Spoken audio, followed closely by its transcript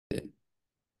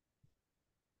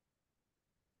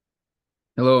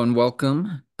Hello and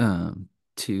welcome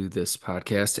to this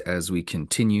podcast as we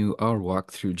continue our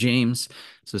walk through James.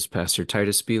 This is Pastor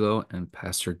Titus Buelow and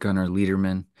Pastor Gunnar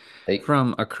Ledermann Hey,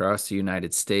 from across the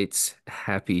United States.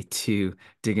 Happy to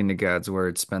dig into God's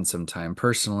Word, spend some time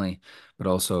personally, but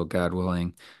also, God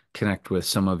willing, connect with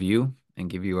some of you and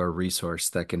give you a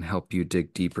resource that can help you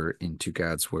dig deeper into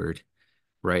God's Word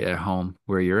right at home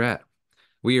where you're at.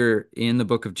 We are in the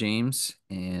book of James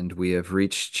and we have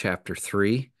reached chapter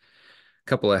 3.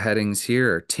 Couple of headings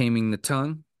here are taming the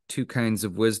tongue, two kinds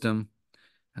of wisdom.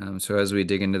 So as we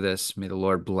dig into this, may the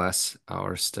Lord bless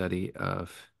our study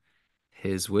of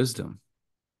his wisdom.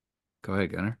 Go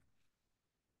ahead, Gunnar.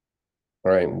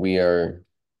 all right, we are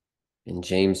in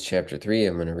James chapter 3.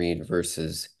 I'm going to read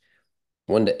verses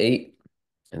 1 to 8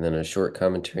 and then a short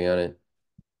commentary on it.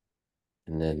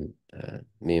 And then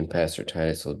me and Pastor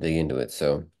Titus will dig into it.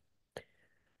 So,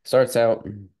 starts out,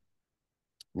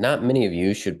 not many of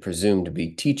you should presume to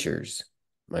be teachers,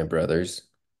 my brothers,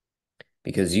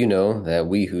 because you know that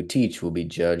we who teach will be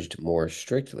judged more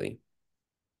strictly.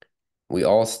 We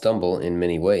all stumble in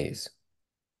many ways.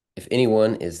 If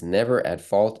anyone is never at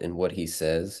fault in what he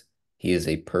says, he is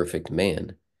a perfect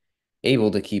man,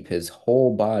 able to keep his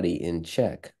whole body in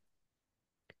check.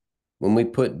 When we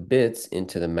put bits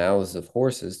into the mouths of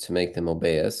horses to make them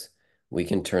obey us, we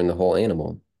can turn the whole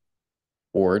animal.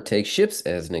 Or take ships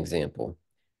as an example.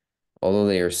 Although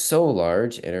they are so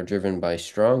large and are driven by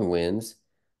strong winds,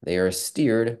 they are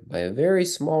steered by a very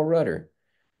small rudder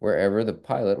wherever the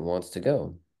pilot wants to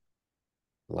go.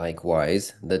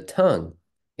 Likewise, the tongue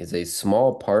is a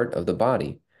small part of the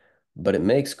body, but it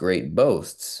makes great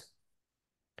boasts.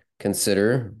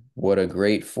 Consider what a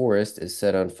great forest is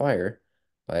set on fire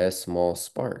by a small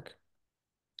spark.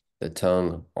 The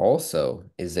tongue also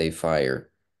is a fire,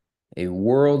 a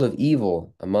world of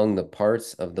evil among the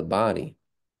parts of the body.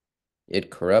 It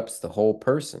corrupts the whole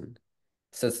person,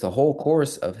 sets the whole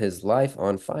course of his life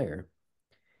on fire,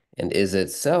 and is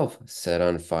itself set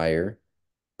on fire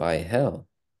by hell.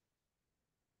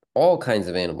 All kinds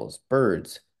of animals,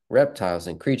 birds, reptiles,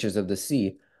 and creatures of the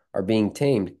sea are being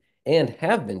tamed and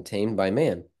have been tamed by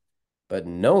man, but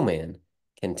no man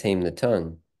can tame the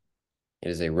tongue. It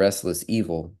is a restless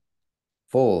evil,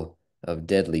 full of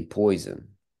deadly poison.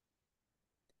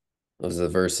 Those are the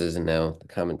verses and now the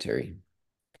commentary.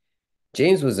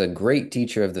 James was a great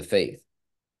teacher of the faith,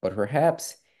 but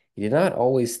perhaps he did not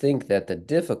always think that the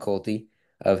difficulty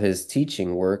of his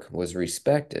teaching work was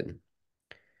respected.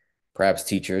 Perhaps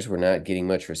teachers were not getting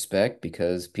much respect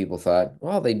because people thought,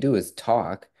 well, all they do is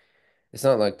talk. It's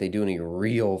not like they do any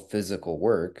real physical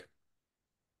work.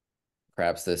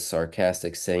 Perhaps this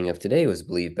sarcastic saying of today was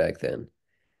believed back then.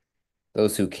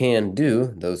 Those who can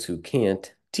do, those who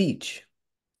can't teach.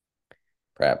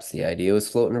 Perhaps the idea was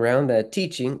floating around that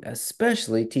teaching,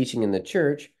 especially teaching in the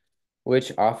church,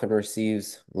 which often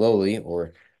receives lowly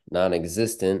or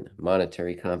non-existent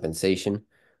monetary compensation,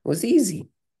 was easy,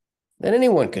 that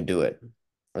anyone could do it,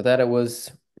 or that it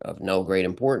was of no great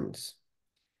importance.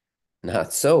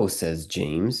 Not so, says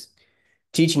James.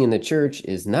 Teaching in the church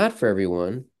is not for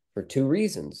everyone for two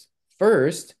reasons.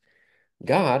 First,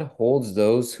 God holds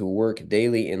those who work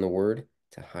daily in the word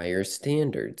to higher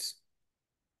standards.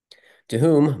 To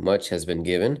whom much has been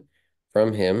given,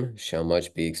 from him shall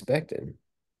much be expected.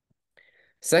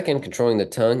 Second, controlling the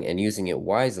tongue and using it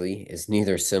wisely is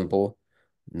neither simple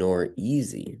nor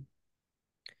easy.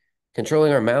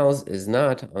 Controlling our mouths is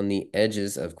not on the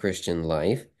edges of Christian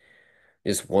life,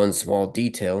 just one small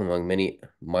detail among many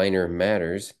minor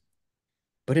matters,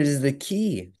 but it is the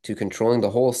key to controlling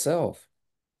the whole self.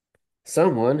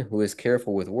 Someone who is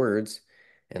careful with words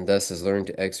and thus has learned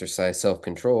to exercise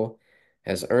self-control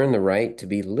has earned the right to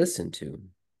be listened to.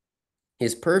 He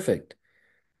is perfect,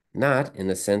 not in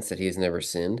the sense that he has never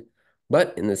sinned,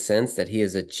 but in the sense that he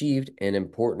has achieved an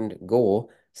important goal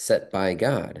set by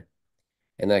God,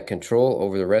 and that control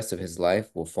over the rest of his life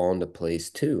will fall into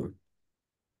place too.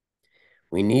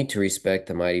 We need to respect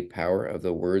the mighty power of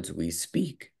the words we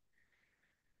speak.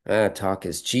 Talk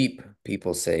is cheap,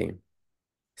 people say.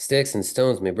 Sticks and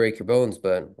stones may break your bones,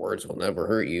 but words will never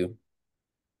hurt you.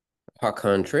 Au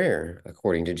contraire,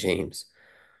 according to James.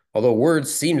 Although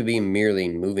words seem to be merely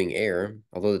moving air,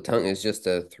 although the tongue is just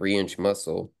a 3-inch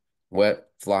muscle, wet,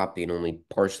 floppy, and only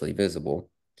partially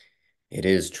visible, it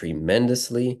is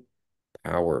tremendously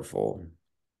powerful.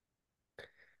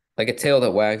 Like a tail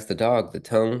that wags the dog, the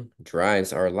tongue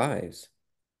drives our lives.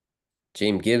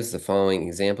 James gives the following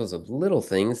examples of little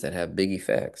things that have big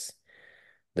effects.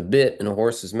 The bit in a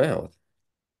horse's mouth.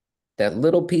 That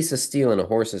little piece of steel in a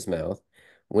horse's mouth,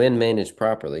 when managed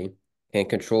properly, can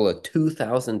control a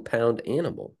 2,000-pound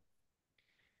animal.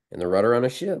 And the rudder on a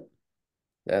ship.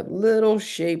 That little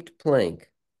shaped plank,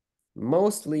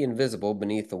 mostly invisible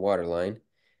beneath the waterline,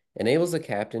 enables the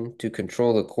captain to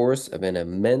control the course of an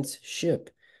immense ship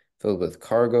filled with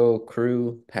cargo,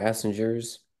 crew,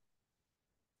 passengers,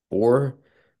 or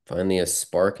finally a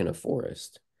spark in a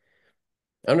forest.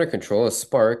 Under control, a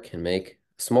spark can make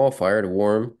a small fire to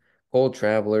warm cold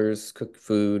travelers, cook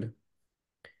food.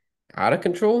 Out of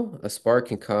control, a spark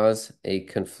can cause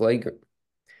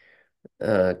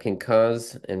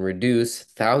and reduce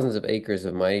thousands of acres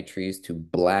of mighty trees to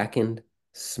blackened,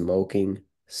 smoking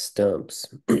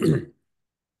stumps and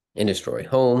destroy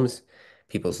homes,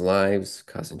 people's lives,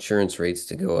 cause insurance rates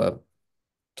to go up.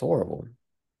 It's horrible.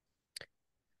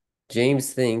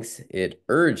 James thinks it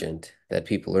urgent that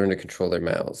people learn to control their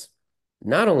mouths,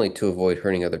 not only to avoid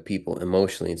hurting other people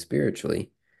emotionally and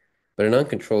spiritually, but an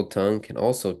uncontrolled tongue can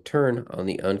also turn on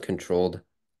the uncontrolled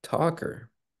talker,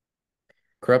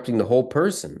 corrupting the whole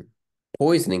person,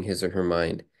 poisoning his or her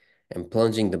mind, and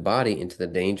plunging the body into the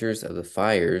dangers of the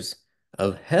fires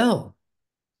of hell.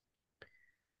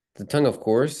 The tongue, of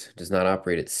course, does not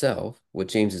operate itself. What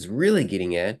James is really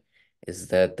getting at is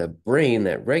that the brain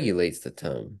that regulates the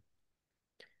tongue,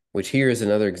 which here is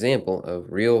another example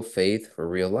of real faith for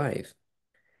real life.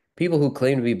 People who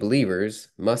claim to be believers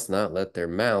must not let their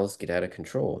mouths get out of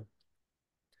control.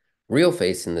 Real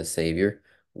faith in the Savior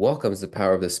welcomes the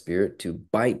power of the Spirit to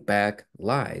bite back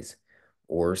lies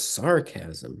or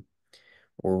sarcasm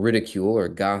or ridicule or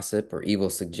gossip or evil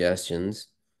suggestions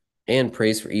and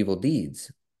praise for evil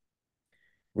deeds.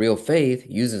 Real faith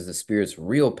uses the Spirit's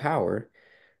real power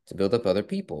to build up other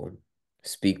people,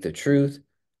 speak the truth,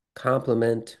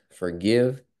 compliment,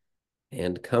 forgive,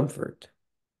 and comfort.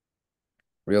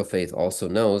 Real faith also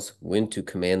knows when to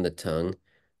command the tongue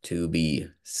to be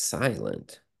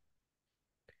silent.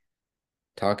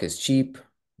 Talk is cheap,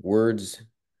 words,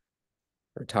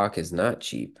 or talk is not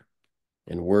cheap,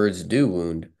 and words do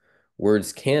wound.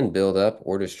 Words can build up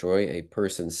or destroy a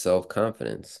person's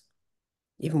self-confidence.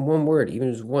 Even one word,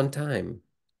 even just one time.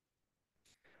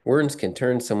 Words can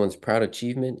turn someone's proud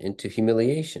achievement into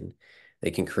humiliation. They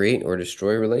can create or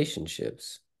destroy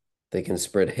relationships. They can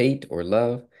spread hate or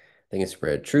love. They can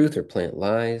spread truth or plant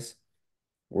lies.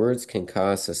 Words can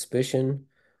cause suspicion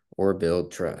or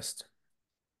build trust.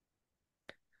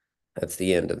 That's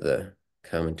the end of the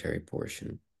commentary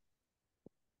portion.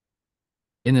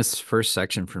 In this first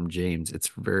section from James,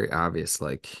 it's very obvious,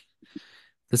 like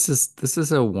this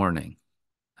is a warning.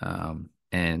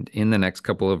 And in the next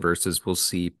couple of verses, we'll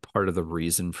see part of the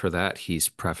reason for that. He's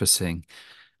prefacing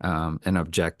an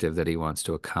objective that he wants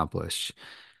to accomplish,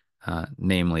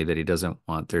 namely that he doesn't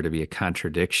want there to be a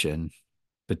contradiction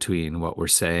between what we're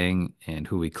saying and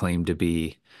who we claim to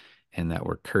be, and that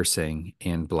we're cursing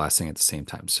and blessing at the same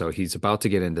time. So he's about to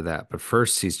get into that. But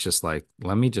first, he's just like,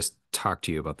 let me just talk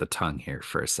to you about the tongue here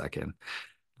for a second.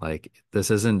 Like, this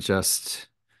isn't just,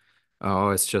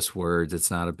 oh, it's just words.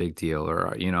 It's not a big deal.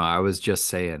 Or, I was just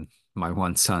saying, my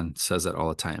one son says it all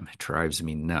the time. It drives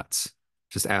me nuts.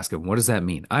 Just ask him, what does that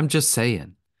mean? I'm just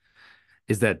saying.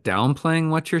 Is that downplaying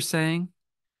what you're saying?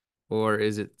 Or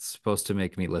is it supposed to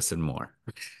make me listen more?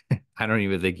 I don't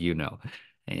even think you know.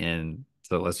 And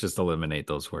so let's just eliminate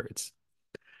those words.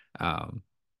 Um,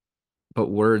 but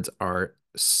words are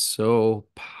so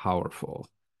powerful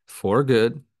for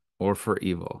good or for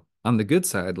evil. On the good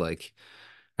side, like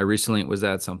I recently was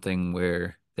at something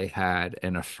where they had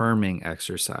an affirming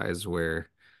exercise where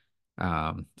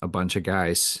a bunch of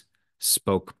guys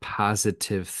spoke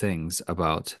positive things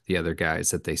about the other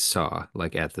guys that they saw,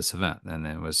 like at this event. And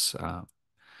it was,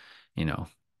 you know,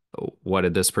 what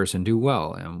did this person do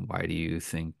well? And why do you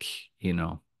think,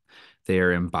 they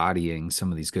are embodying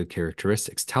some of these good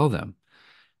characteristics? Tell them.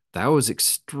 That was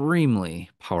extremely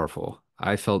powerful.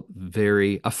 I felt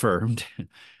very affirmed.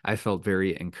 I felt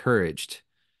very encouraged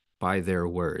by their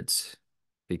words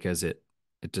because it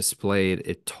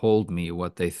told me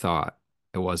what they thought.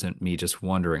 It wasn't me just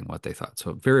wondering what they thought.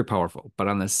 So very powerful. But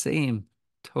on the same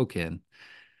token,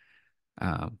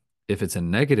 if it's a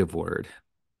negative word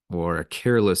or a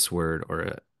careless word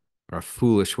or a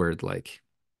foolish word, like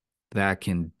that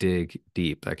can dig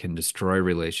deep, that can destroy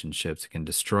relationships, it can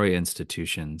destroy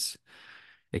institutions,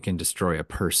 it can destroy a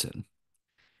person.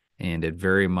 And it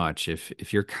very much,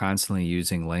 if you're constantly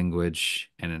using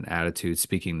language and an attitude,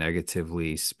 speaking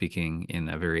negatively, speaking in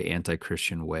a very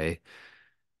anti-Christian way,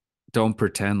 don't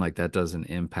pretend like that doesn't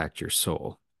impact your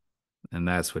soul. And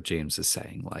that's what James is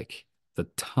saying. Like the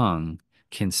tongue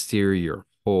can steer your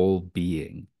whole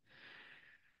being.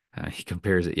 He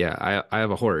compares it. Yeah, I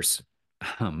have a horse,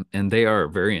 and they are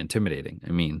very intimidating.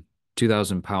 I mean,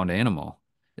 2,000 pound animal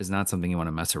is not something you want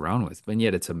to mess around with, but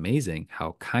yet it's amazing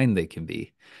how kind they can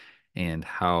be and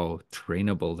how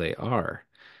trainable they are.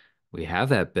 We have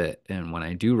that bit, and when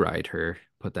I do ride her,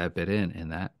 put that bit in,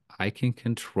 and that I can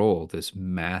control this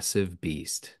massive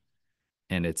beast,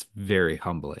 and it's very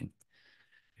humbling.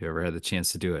 If you ever had the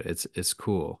chance to do it, it's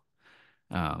cool.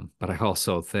 But I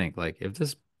also think like if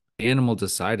this animal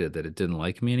decided that it didn't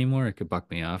like me anymore, it could buck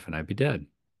me off and I'd be dead.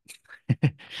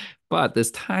 But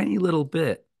this tiny little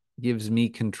bit gives me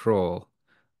control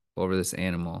over this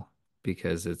animal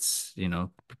because it's,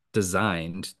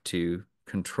 designed to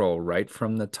control right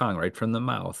from the tongue, right from the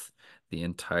mouth, the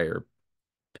entire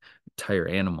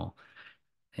animal.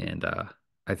 And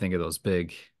I think of those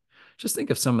big, just think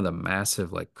of some of the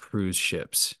massive like cruise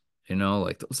ships,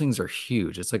 like those things are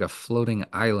huge. It's like a floating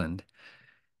island.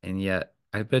 And yet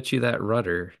I bet you that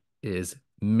rudder is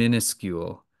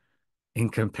minuscule in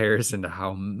comparison to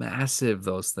how massive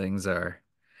those things are.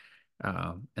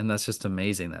 And that's just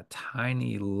amazing. That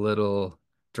tiny little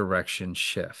direction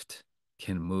shift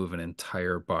can move an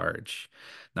entire barge.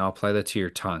 Now apply that to your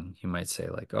tongue. You might say,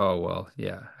 like, oh, well,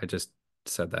 yeah, I just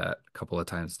said that a couple of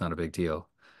times. It's not a big deal.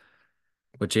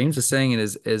 What James is saying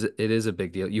is it is a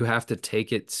big deal. You have to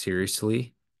take it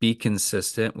seriously, be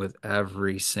consistent with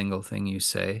every single thing you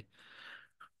say.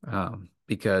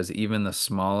 Because even the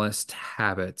smallest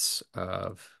habits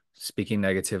of speaking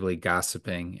negatively,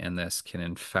 gossiping, and this can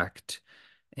infect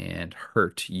and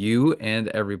hurt you and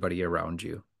everybody around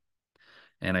you.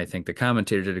 And I think the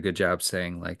commentator did a good job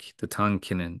saying like the tongue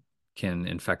can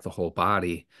infect the whole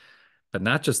body, but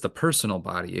not just the personal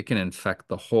body. It can infect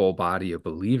the whole body of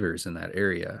believers in that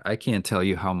area. I can't tell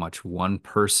you how much one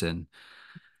person,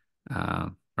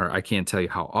 or I can't tell you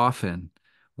how often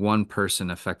one person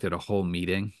affected a whole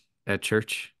meeting at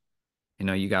church.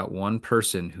 You got one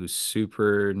person who's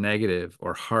super negative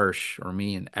or harsh or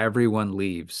mean, everyone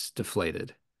leaves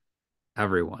deflated.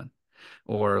 Everyone.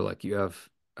 Or like you have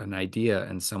an idea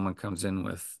and someone comes in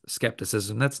with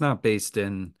skepticism that's not based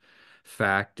in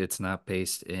fact, it's not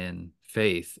based in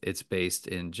faith, it's based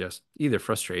in just either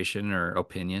frustration or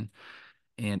opinion,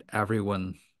 and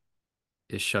everyone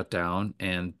is shut down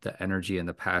and the energy and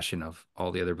the passion of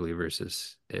all the other believers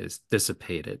is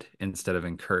dissipated instead of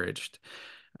encouraged.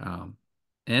 um,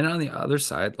 and on the other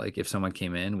side, like if someone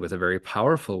came in with a very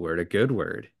powerful word, a good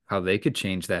word, how they could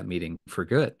change that meeting for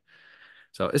good.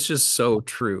 So it's just so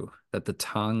true that the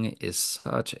tongue is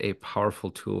such a powerful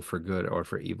tool for good or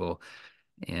for evil.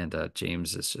 And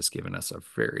James has just given us a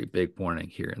very big warning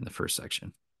here in the first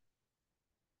section.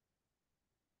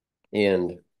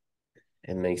 And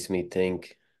it makes me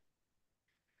think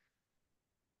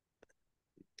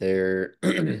there,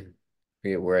 I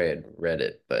forget where I had read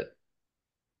it, but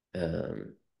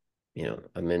um,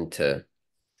 I'm into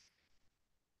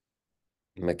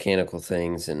mechanical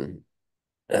things and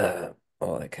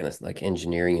all that kind of like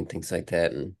engineering and things like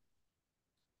that. And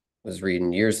was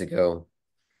reading years ago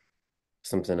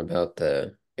something about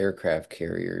the aircraft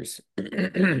carriers,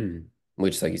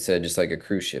 which, like you said, just like a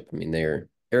cruise ship. I mean, their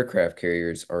aircraft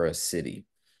carriers are a city.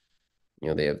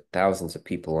 They have thousands of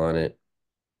people on it.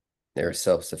 They're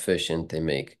self-sufficient. They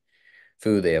make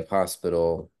food. They have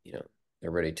hospital. They're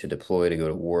ready to deploy to go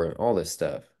to war. All this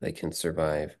stuff. They can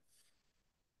survive.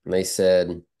 And they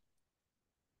said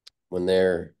when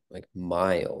they're like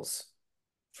miles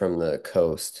from the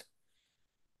coast,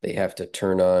 they have to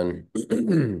turn on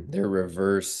their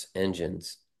reverse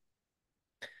engines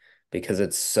because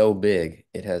it's so big.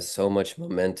 It has so much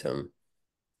momentum.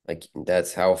 Like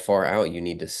that's how far out you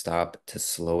need to stop to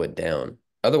slow it down.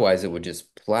 Otherwise, it would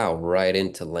just plow right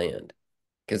into land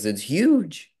because it's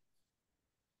huge.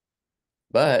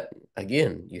 But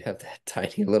again, you have that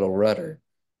tiny little rudder,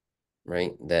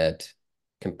 right? That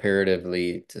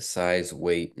comparatively to size,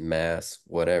 weight, mass,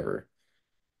 whatever,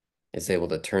 is able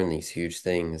to turn these huge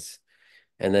things.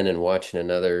 And then in watching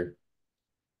another,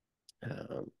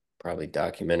 probably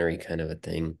documentary kind of a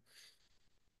thing,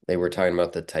 they were talking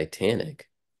about the Titanic.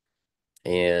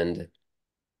 And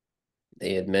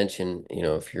they had mentioned,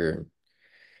 if you're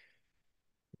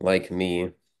like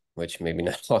me, which maybe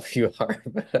not all of you are,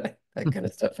 but that kind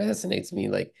of stuff fascinates me.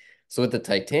 Like, so with the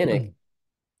Titanic,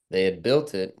 they had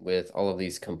built it with all of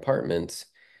these compartments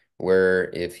where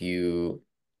if you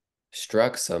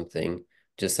struck something,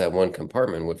 just that one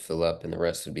compartment would fill up and the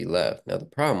rest would be left. Now, the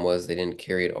problem was they didn't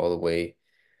carry it all the way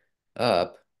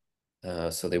up,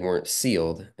 so they weren't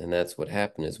sealed. And that's what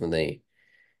happened is when they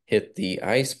hit the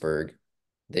iceberg,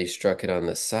 they struck it on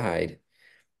the side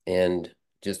and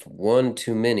just one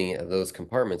too many of those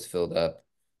compartments filled up.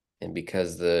 And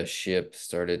because the ship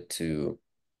started to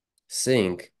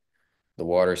sink, the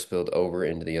water spilled over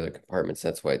into the other compartments.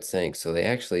 That's why it sank. So they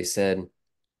actually said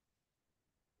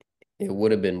it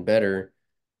would have been better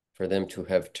for them to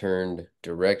have turned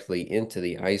directly into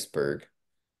the iceberg,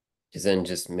 because then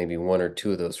just maybe one or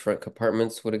two of those front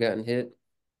compartments would have gotten hit,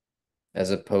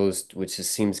 as opposed, which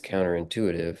just seems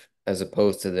counterintuitive, as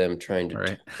opposed to them trying to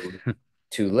Right. turn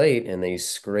too late and they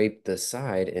scraped the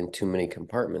side and too many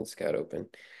compartments got open.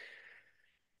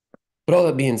 But all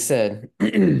that being said,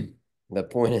 the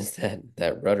point is that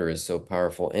that rudder is so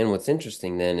powerful. And what's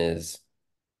interesting then is,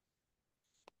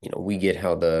 we get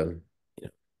how you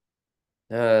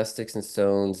sticks and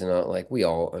stones and all, like we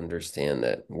all understand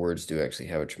that words do actually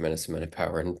have a tremendous amount of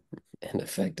power and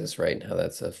affect us, right? And how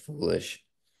that's a foolish,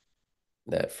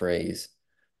 that phrase.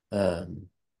 Um,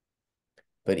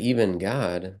 but even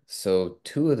God, so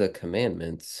two of the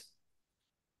commandments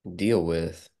deal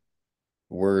with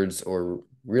words, or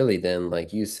really then,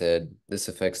 like you said, this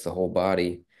affects the whole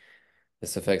body.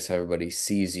 This affects how everybody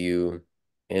sees you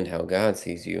and how God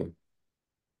sees you.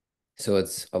 So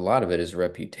it's a lot of it is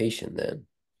reputation then.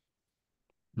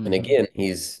 And Hmm. again,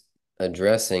 he's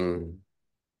addressing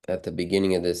at the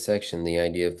beginning of this section the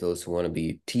idea of those who want to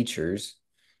be teachers,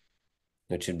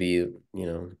 which would be,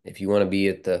 if you want to be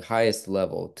at the highest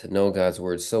level to know God's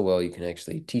word so well, you can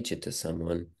actually teach it to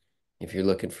someone. If you're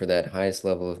looking for that highest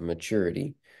level of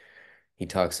maturity, he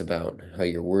talks about how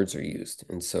your words are used.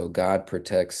 And so God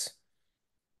protects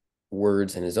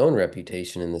words and his own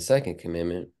reputation in the second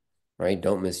commandment, right?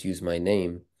 Don't misuse my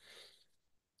name.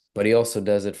 But he also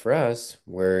does it for us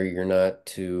where you're not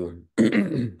to,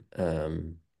 in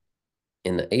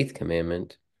the eighth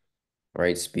commandment,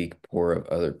 right? Speak poor of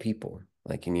other people.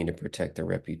 Like you need to protect their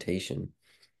reputation.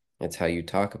 It's how you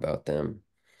talk about them,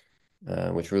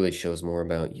 which really shows more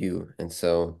about you. And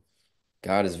so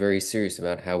God is very serious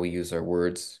about how we use our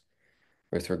words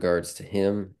with regards to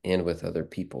him and with other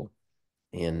people.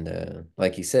 And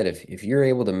like you said, if you're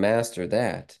able to master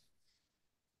that,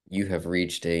 you have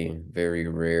reached a very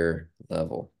rare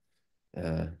level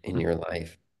in your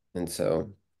life. And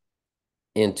so,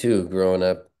 and two, growing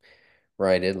up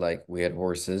righted, like we had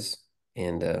horses,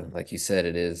 and like you said,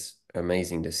 it is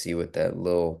amazing to see what that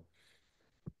little,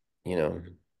 you know,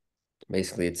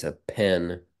 basically it's a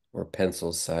pen or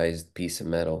pencil sized piece of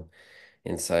metal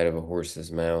inside of a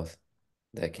horse's mouth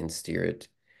that can steer it.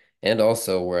 And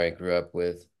also where I grew up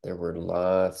with, there were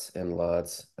lots and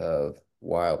lots of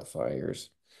wildfires.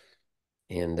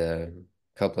 And a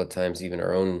couple of times, even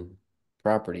our own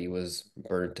property was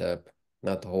burnt up.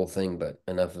 Not the whole thing, but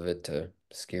enough of it to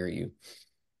scare you.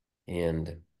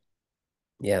 And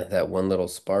yeah, that one little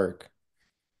spark,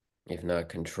 if not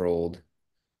controlled,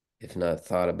 if not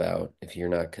thought about, if you're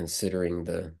not considering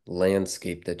the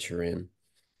landscape that you're in,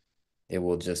 it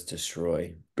will just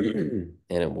destroy and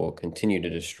it will continue to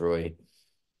destroy.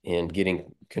 And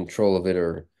getting control of it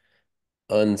or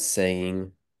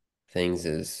unsaying things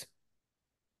is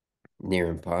near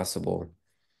impossible.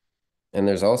 And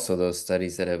there's also those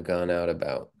studies that have gone out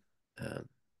about um,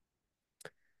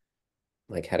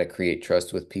 like how to create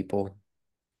trust with people.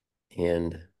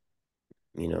 And,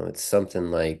 it's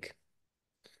something like,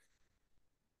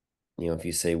 if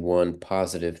you say one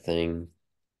positive thing,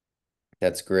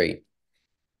 that's great.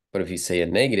 But if you say a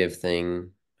negative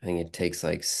thing, I think it takes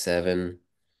like seven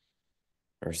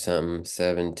or something,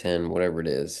 seven, 10, whatever it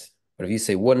is. But if you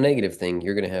say one negative thing,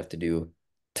 you're going to have to do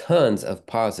tons of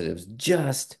positives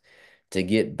just to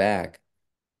get back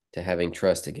to having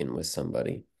trust again with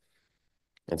somebody.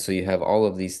 And so you have all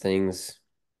of these things,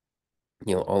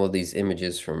 all of these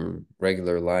images from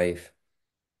regular life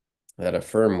that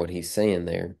affirm what he's saying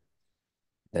there,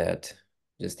 that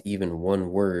just even one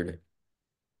word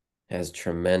has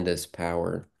tremendous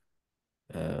power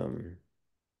um,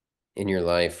 in your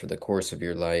life, for the course of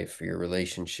your life, for your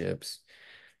relationships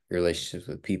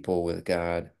with people, with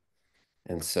God.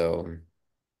 And so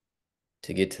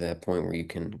to get to that point where you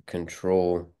can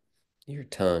control your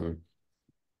tongue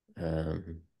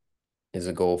um, is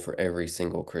a goal for every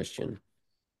single Christian.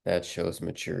 That shows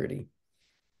maturity.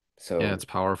 Yeah, So, it's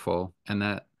powerful. And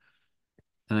that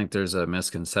I think there's a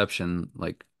misconception,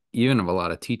 like even of a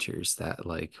lot of teachers, that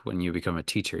like when you become a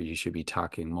teacher, you should be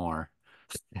talking more.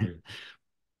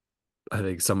 I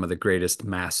think some of the greatest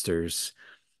masters,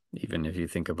 even if you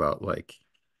think about like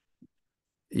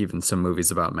even some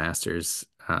movies about masters,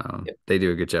 yep, they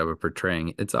do a good job of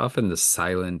portraying. It's often the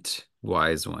silent,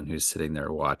 wise one who's sitting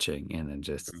there watching, and then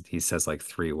just he says like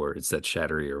three words that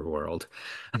shatter your world.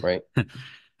 right. Yep.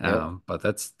 But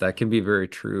that can be very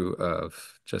true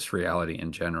of just reality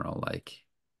in general. Like,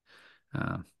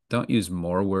 don't use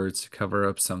more words to cover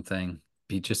up something.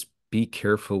 Be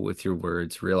careful with your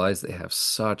words. Realize they have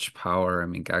such power. I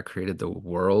mean, God created the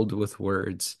world with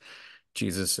words.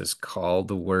 Jesus is called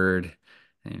the Word,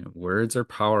 and words are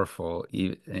powerful.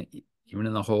 even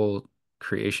in the whole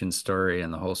creation story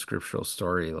and the whole scriptural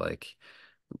story, like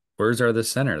words are the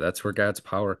center. That's where God's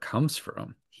power comes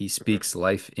from. He speaks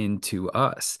life into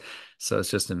us. So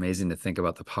it's just amazing to think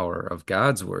about the power of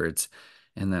God's words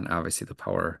and then obviously the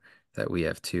power that we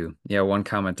have too. Yeah, one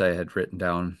comment I had written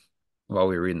down while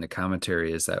we were reading the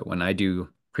commentary is that when I do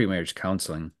pre-marriage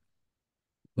counseling,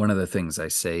 one of the things I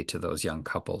say to those young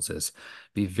couples is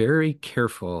be very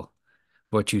careful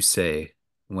what you say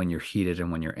when you're heated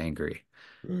and when you're angry,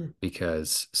 Mm.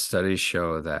 because studies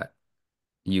show that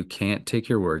you can't take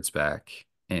your words back.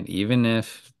 And even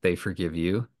if they forgive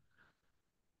you,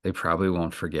 they probably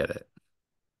won't forget it,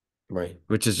 Right.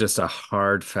 which is just a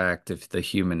hard fact of the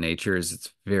human nature is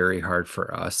it's very hard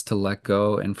for us to let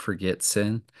go and forget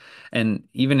sin. And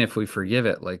even if we forgive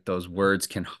it, like those words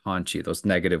can haunt you, those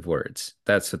negative words.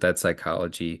 That's what that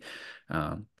psychology,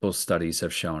 those studies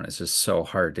have shown. It's just so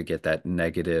hard to get that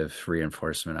negative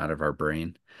reinforcement out of our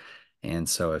brain. And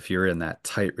so if you're in that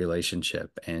tight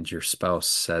relationship and your spouse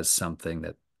says something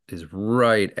that is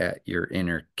right at your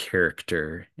inner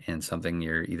character and something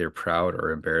you're either proud or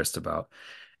embarrassed about,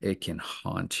 it can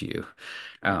haunt you.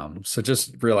 So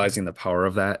just realizing the power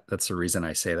of that, that's the reason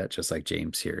I say that, just like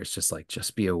James here, it's just like,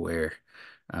 just be aware.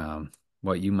 Um,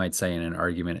 what you might say in an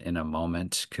argument in a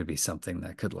moment could be something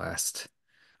that could last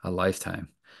a lifetime.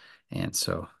 And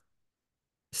so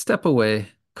step away,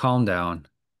 calm down,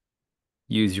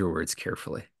 use your words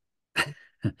carefully.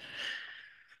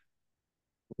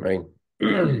 Right.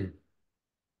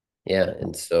 Yeah,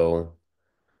 and so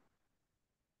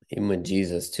even with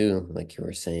Jesus too, like you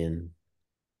were saying,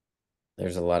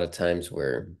 there's a lot of times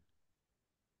where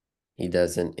he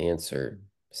doesn't answer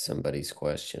somebody's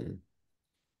question,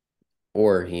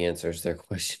 or he answers their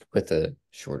question with a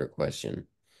shorter question,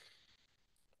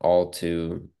 all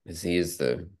to, as he is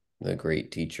the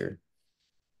great teacher,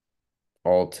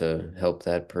 all to help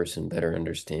that person better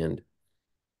understand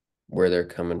where they're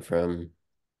coming from.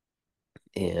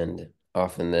 And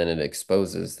often then it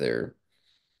exposes their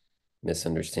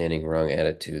misunderstanding, wrong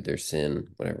attitude, their sin,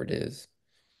 whatever it is.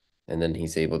 And then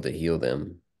he's able to heal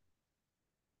them.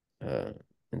 Uh,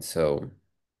 and so,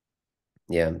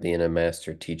 yeah, being a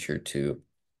master teacher to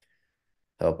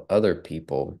help other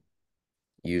people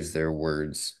use their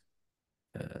words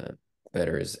uh,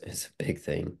 better is a big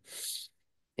thing.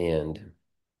 And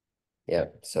yeah,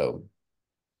 so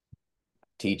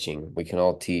teaching, we can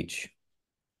all teach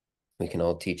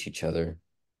each other,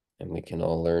 and we can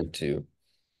all learn to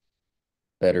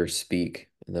better speak.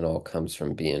 And that all comes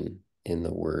from being in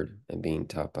the word and being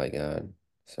taught by God.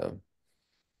 So,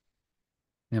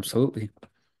 Absolutely.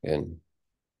 good.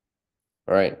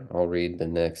 All right, I'll read the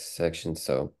next section.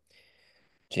 So,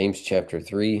 James chapter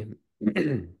 3,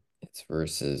 it's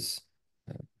verses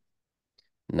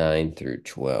 9 through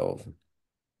 12.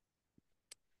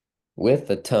 With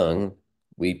the tongue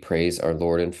we praise our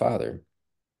Lord and Father,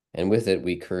 and with it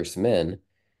we curse men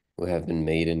who have been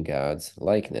made in God's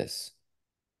likeness.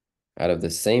 Out of the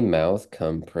same mouth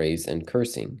come praise and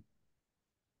cursing.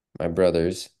 My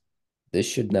brothers, this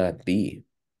should not be.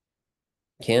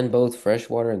 Can both fresh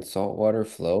water and salt water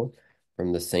flow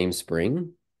from the same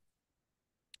spring?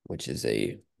 Which is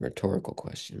a rhetorical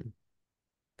question.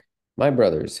 My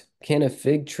brothers, can a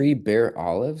fig tree bear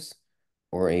olives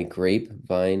or a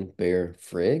grapevine bear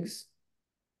figs?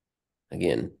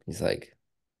 Again, he's like,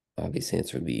 obvious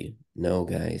answer would be no,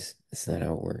 guys, that's not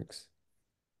how it works.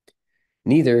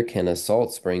 Neither can a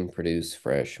salt spring produce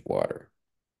fresh water.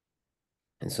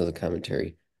 And so the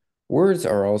commentary, words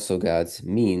are also God's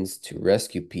means to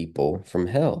rescue people from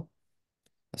hell.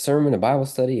 A sermon, a Bible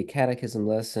study, a catechism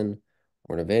lesson,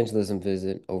 or an evangelism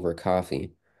visit over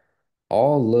coffee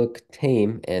all look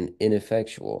tame and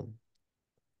ineffectual.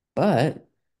 But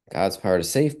God's power to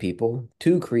save people,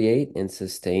 to create and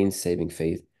sustain saving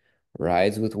faith,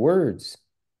 rides with words.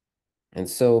 And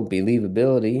so,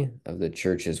 believability of the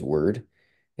church's word,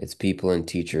 its people and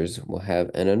teachers, will have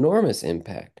an enormous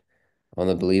impact on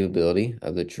the believability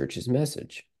of the church's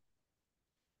message.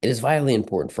 It is vitally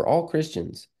important for all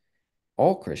Christians,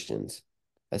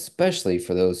 especially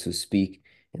for those who speak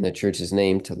in the church's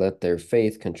name, to let their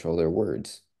faith control their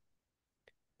words.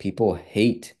 People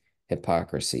hate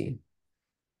hypocrisy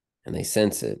and they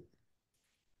sense it.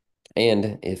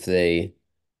 And if they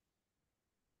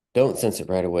don't sense it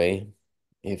right away,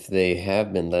 if they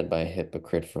have been led by a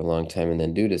hypocrite for a long time and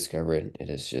then do discover it, it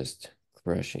is just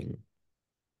crushing.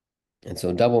 And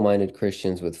so, double minded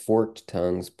Christians with forked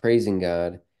tongues, praising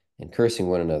God and cursing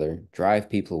one another, drive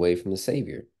people away from the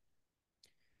Savior.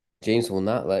 James will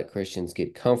not let Christians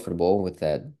get comfortable with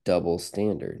that double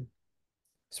standard.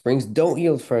 Springs don't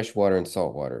yield fresh water and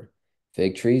salt water.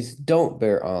 Fig trees don't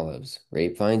bear olives.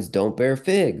 Grapevines don't bear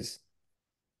figs.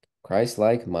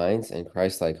 Christ-like minds and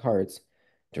Christ-like hearts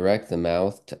direct the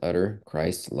mouth to utter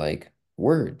Christ-like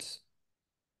words.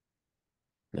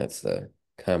 That's the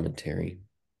commentary.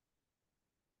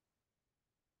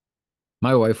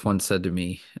 My wife once said to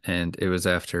me, and it was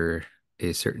after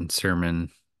a certain sermon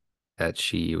that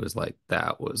she was like,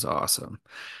 that was awesome.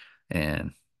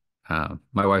 And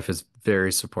my wife is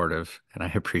very supportive, and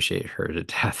I appreciate her to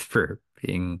death for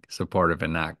being supportive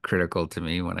and not critical to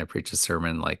me when I preach a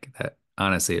sermon like that.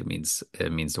 Honestly, it means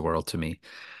the world to me.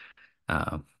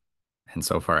 Um, and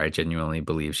so far, I genuinely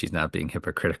believe she's not being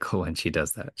hypocritical when she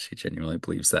does that. She genuinely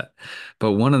believes that.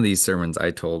 But one of these sermons,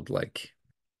 I told like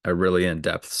a really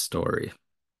in-depth story.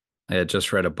 I had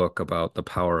just read a book about the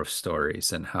power of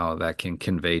stories and how that can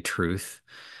convey truth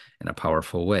in a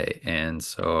powerful way. And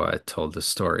so I told the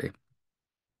story.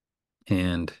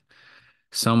 And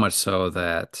so much so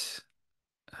that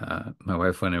my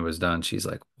wife, when it was done, she's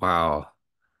like, wow,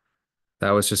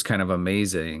 that was just kind of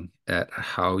amazing at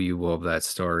how you wove that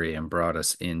story and brought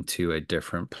us into a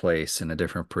different place and a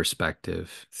different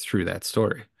perspective through that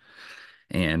story.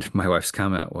 And my wife's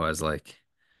comment was like,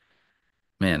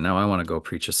 man, now I want to go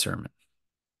preach a sermon.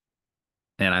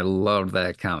 And I loved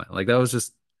that comment. Like, that was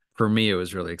just, for me, it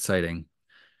was really exciting.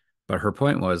 But her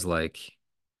point was like,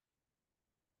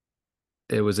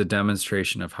 it was a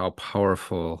demonstration of how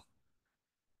powerful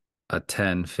a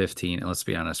 10, 15, and let's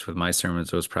be honest, with my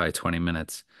sermons, it was probably 20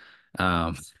 minutes.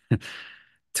 Um,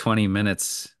 20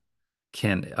 minutes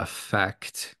can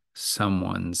affect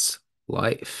someone's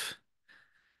life.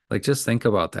 Like, just think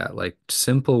about that. Like,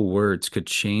 simple words could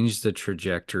change the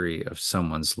trajectory of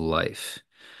someone's life.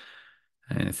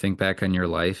 And think back on your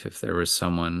life if there was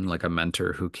someone like a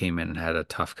mentor who came in and had a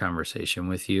tough conversation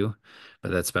with you,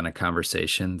 but that's been a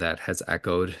conversation that has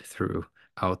echoed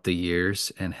throughout the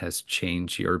years and has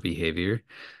changed your behavior.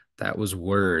 That was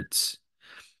words.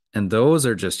 And those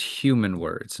are just human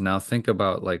words. Now think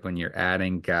about like when you're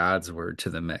adding God's word to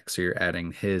the mix, or you're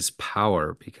adding his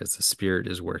power because the Spirit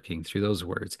is working through those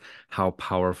words, how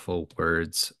powerful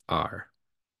words are.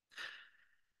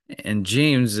 And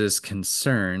James is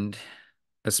concerned,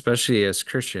 especially as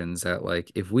Christians, that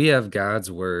like if we have God's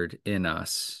word in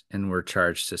us and we're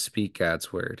charged to speak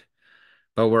God's word,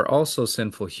 but we're also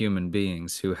sinful human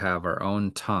beings who have our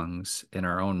own tongues and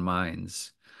our own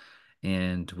minds,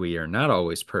 and we are not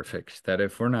always perfect, that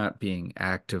if we're not being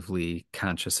actively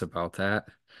conscious about that,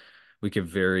 we could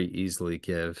very easily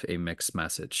give a mixed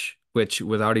message, which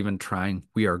without even trying,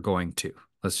 we are going to.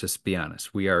 Let's just be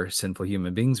honest. We are sinful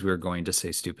human beings. We're going to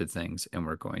say stupid things and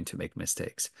we're going to make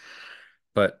mistakes.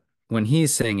 But when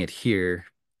he's saying it here,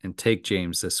 and take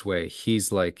James this way,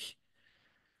 he's like,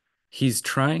 he's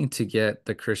trying to get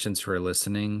the Christians who are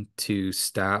listening to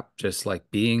stop just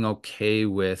like being okay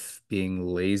with being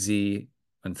lazy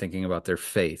when thinking about their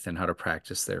faith and how to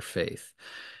practice their faith.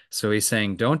 So he's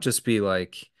saying, don't just be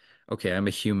like, okay, I'm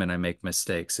a human, I make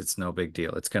mistakes. It's no big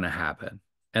deal. It's going to happen.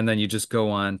 And then you just go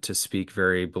on to speak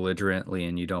very belligerently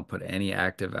and you don't put any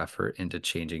active effort into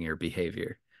changing your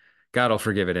behavior. God will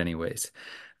forgive it anyways.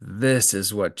 This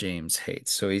is what James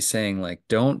hates. So he's saying, like,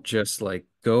 don't just like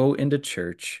go into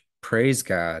church, praise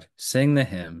God, sing the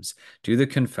hymns, do the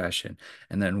confession,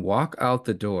 and then walk out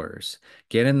the doors,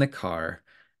 get in the car,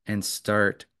 and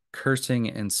start cursing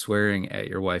and swearing at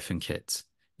your wife and kids.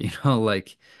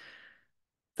 Like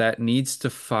that needs to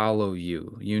follow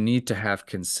you. You need to have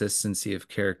consistency of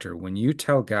character. When you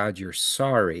tell God you're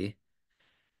sorry,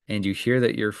 and you hear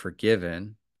that you're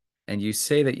forgiven and you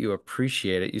say that you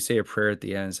appreciate it, you say a prayer at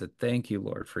the end and said, thank you,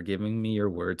 Lord, for giving me your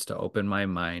words to open my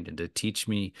mind and to teach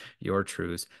me your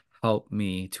truths. Help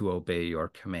me to obey your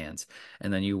commands.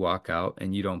 And then you walk out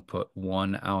and you don't put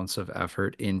 1 ounce of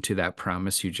effort into that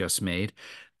promise you just made.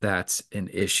 That's an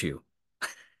issue.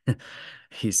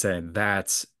 He said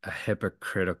that's a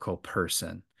hypocritical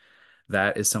person.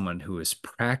 That is someone who is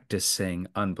practicing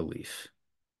unbelief.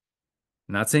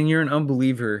 I'm not saying you're an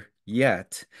unbeliever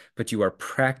yet, but you are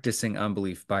practicing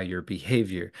unbelief by your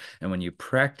behavior. And when you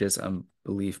practice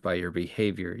unbelief by your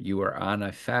behavior, you are on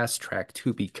a fast track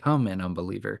to become an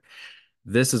unbeliever.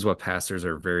 This is what pastors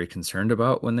are very concerned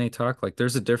about when they talk. Like,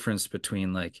 there's a difference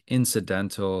between like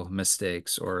incidental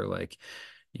mistakes or like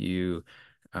you,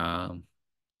 um,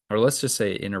 or let's just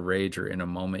say in a rage or in a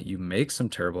moment, you make some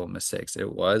terrible mistakes.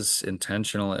 It was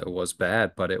intentional, it was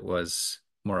bad, but it was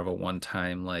more of a one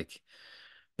time, like,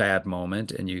 bad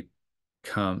moment and you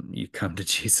come to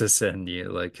Jesus and you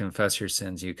like confess your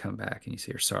sins, you come back and you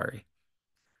say you're sorry.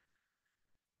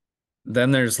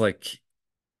 Then there's like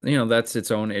that's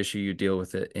its own issue. You deal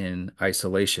with it in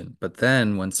isolation. But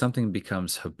then when something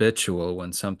becomes habitual,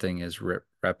 when something is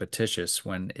repetitious,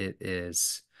 when it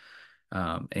is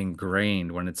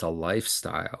ingrained, when it's a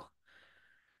lifestyle,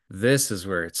 this is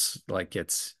where it's like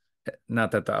it's not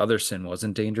that the other sin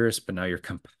wasn't dangerous, but now you're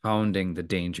compounding the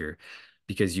danger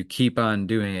because you keep on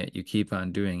doing it, you keep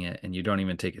on doing it, and you don't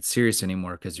even take it serious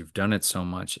anymore because you've done it so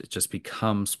much. It just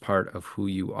becomes part of who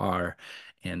you are.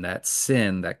 And that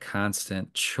sin, that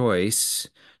constant choice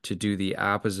to do the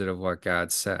opposite of what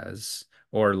God says,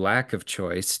 or lack of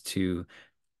choice to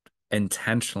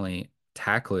intentionally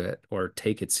tackle it or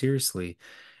take it seriously,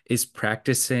 is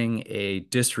practicing a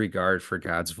disregard for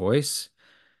God's voice,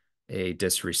 a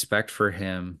disrespect for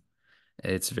him.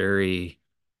 It's very,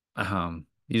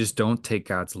 you just don't take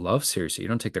God's love seriously. You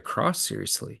don't take the cross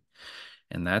seriously.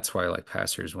 And that's why, like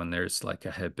pastors, when there's like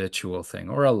a habitual thing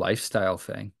or a lifestyle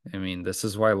thing, I mean, this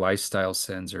is why lifestyle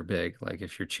sins are big. Like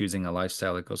if you're choosing a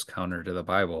lifestyle that goes counter to the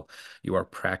Bible, you are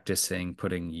practicing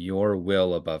putting your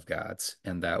will above God's,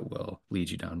 and that will lead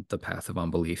you down the path of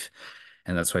unbelief.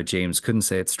 And that's why James couldn't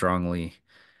say it strongly,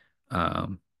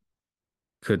 um,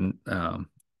 couldn't,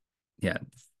 yeah,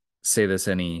 say this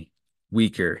any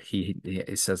weaker. He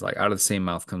says like out of the same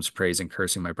mouth comes praise and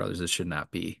cursing, my brothers. This should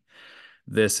not be.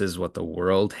 This is what the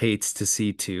world hates to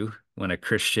see too. When a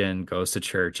Christian goes to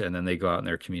church and then they go out in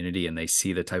their community and they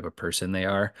see the type of person they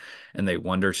are, and they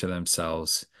wonder to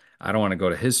themselves, I don't want to go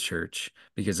to his church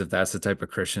because if that's the type of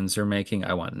Christians they're making,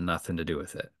 I want nothing to do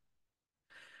with it.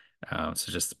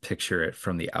 So just picture it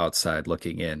from the outside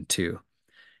looking in too.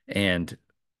 And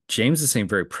James is saying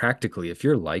very practically, if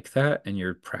you're like that and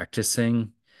you're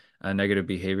practicing a negative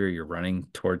behavior, you're running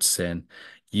towards sin,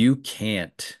 you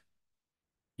can't,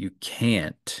 you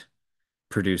can't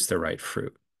produce the right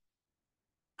fruit.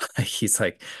 He's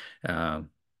like, um,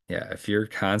 yeah, if you're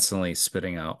constantly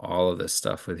spitting out all of this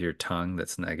stuff with your tongue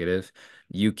that's negative,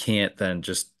 you can't then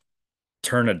just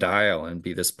turn a dial and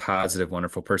be this positive,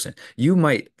 wonderful person. You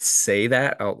might say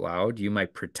that out loud. You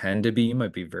might pretend to be. You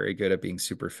might be very good at being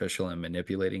superficial and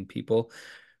manipulating people,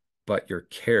 but your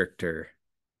character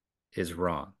is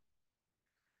wrong.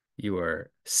 You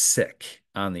are sick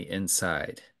on the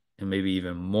inside, and maybe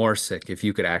even more sick if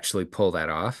you could actually pull that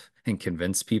off and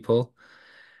convince people.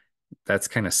 That's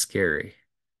kind of scary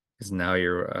because now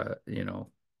you're,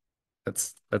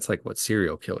 that's like what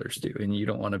serial killers do, and you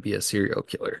don't want to be a serial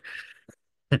killer.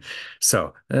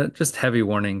 So, just heavy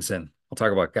warnings, and we'll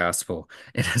talk about gospel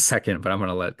in a second, but I'm going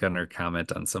to let Gunnar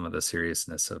comment on some of the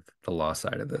seriousness of the law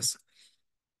side of this.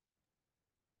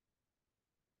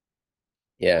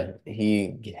 Yeah, he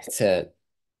gets at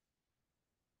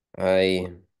I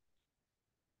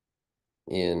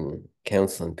in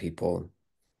counseling people,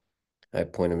 I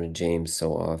point him to James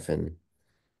so often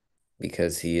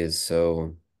because he is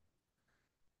so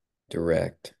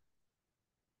direct.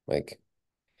 Like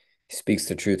he speaks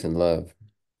the truth in love.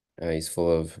 He's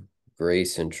full of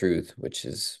grace and truth, which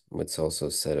is what's also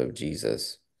said of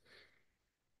Jesus.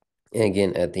 And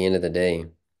again, at the end of the day,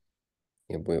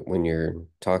 when you're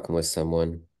talking with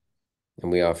someone, and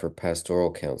we offer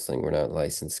pastoral counseling, we're not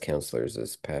licensed counselors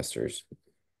as pastors.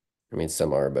 I mean,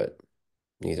 some are, but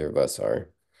neither of us are.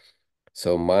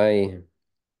 So my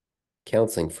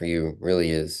counseling for you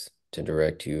really is to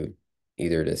direct you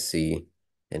either to see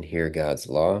and hear God's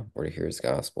law or to hear his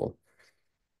gospel.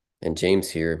 And James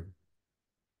here,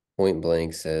 point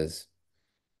blank, says,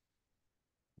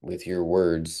 with your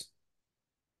words,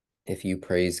 if you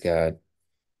praise God,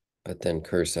 but then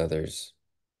curse others,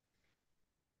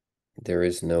 there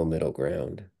is no middle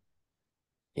ground.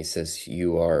 He says,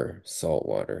 you are salt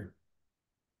water.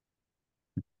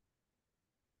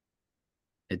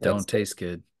 It don't That's taste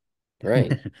good.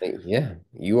 right. Yeah,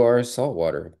 you are salt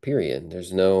water, period.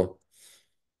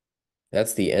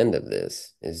 That's the end of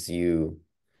this, is you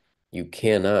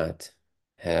cannot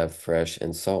have fresh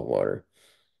and salt water.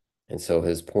 And so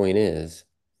his point is,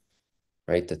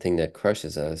 right, the thing that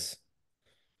crushes us,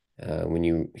 when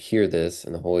you hear this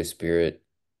and the Holy Spirit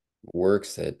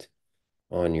works it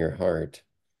on your heart,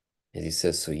 is he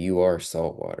says, so you are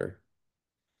salt water.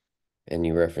 And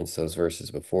you reference those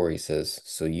verses before. He says,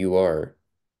 so you are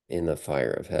in the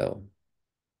fire of hell.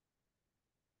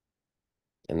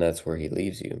 And that's where he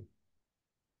leaves you.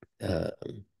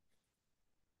 Um,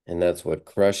 and that's what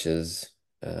crushes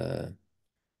uh,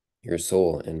 your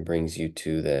soul and brings you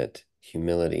to that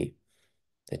humility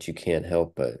that you can't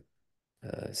help but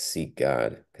seek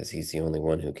God because he's the only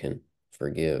one who can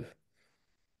forgive.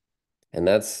 And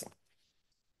that's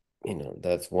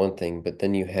one thing. But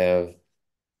then you have,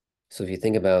 so if you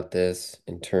think about this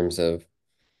in terms of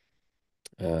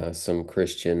some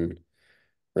Christian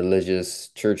religious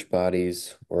church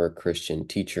bodies or Christian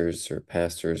teachers or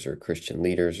pastors or Christian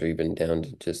leaders or even down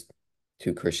to just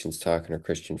two Christians talking or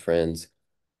Christian friends.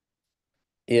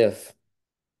 If,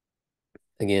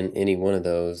 again, any one of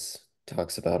those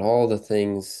talks about all the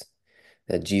things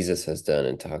that Jesus has done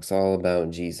and talks all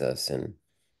about Jesus and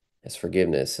his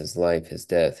forgiveness, his life, his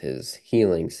death, his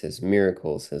healings, his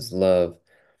miracles, his love,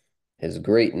 his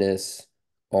greatness,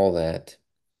 all that,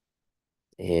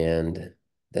 and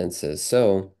then says,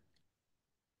 so,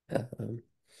 um,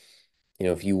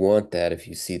 if you want that, if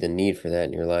you see the need for that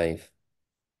in your life,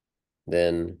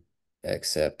 then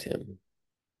accept him.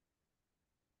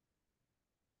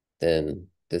 Then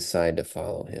decide to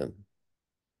follow him.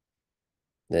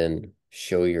 Then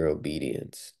show your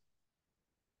obedience.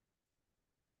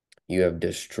 You have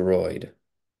destroyed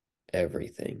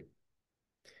everything.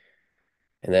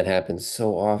 And that happens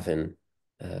so often,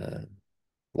 uh,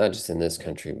 not just in this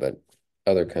country, but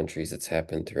other countries. It's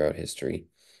happened throughout history.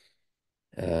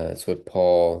 It's what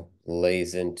Paul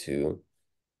lays into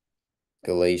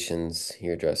Galatians. He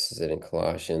addresses it in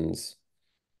Colossians.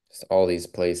 Just all these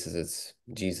places. It's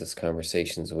Jesus'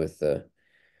 conversations with the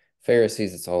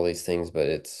Pharisees. It's all these things, but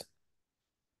it's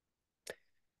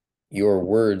your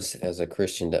words as a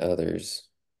Christian to others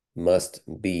must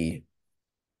be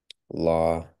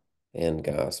law and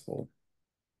gospel.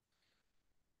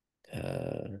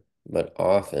 But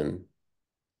often,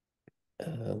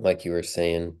 like you were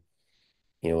saying,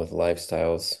 with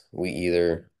lifestyles, we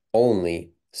either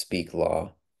only speak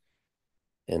law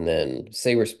and then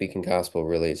say we're speaking gospel,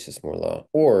 really it's just more law,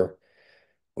 or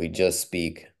we just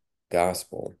speak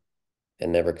gospel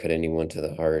and never cut anyone to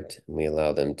the heart, and we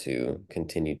allow them to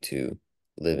continue to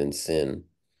live in sin,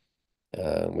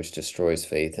 which destroys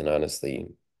faith, and honestly,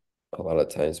 a lot of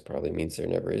times probably means there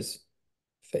never is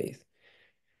faith.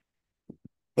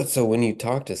 But so when you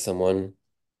talk to someone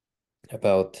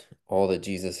about all that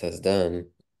Jesus has done,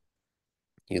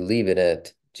 you leave it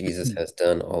at Jesus has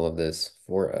done all of this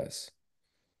for us.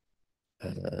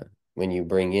 Uh, when you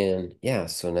bring in, yeah,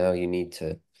 so now you need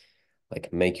to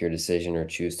like make your decision or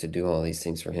choose to do all these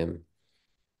things for him.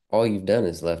 All you've done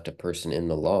is left a person in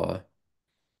the law.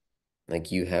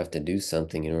 Like you have to do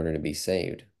something in order to be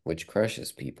saved, which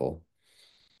crushes people.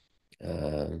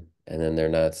 And then they're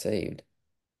not saved,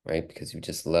 right? Because you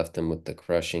just left them with the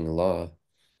crushing law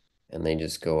and they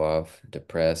just go off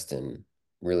depressed and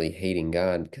really hating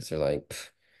God because they're like,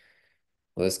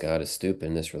 well, this God is stupid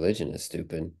and this religion is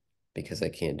stupid because I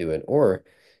can't do it. Or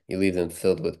you leave them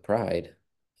filled with pride,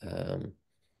 um,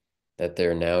 that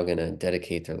they're now going to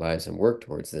dedicate their lives and work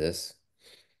towards this,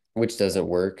 which doesn't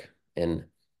work. And,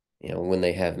 when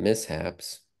they have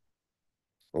mishaps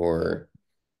or,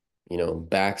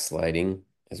 backsliding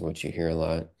is what you hear a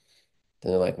lot.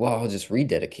 Then they're like, well, I'll just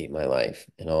rededicate my life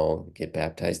and I'll get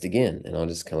baptized again and I'll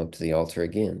just come up to the altar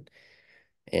again.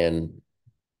 And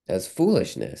that's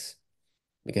foolishness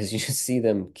because you just see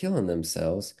them killing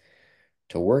themselves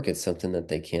to work at something that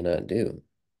they cannot do.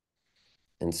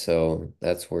 And so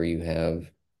that's where you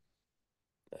have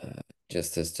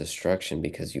just this destruction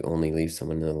because you only leave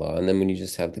someone in the law. And then when you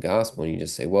just have the gospel and you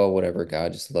just say, well, whatever,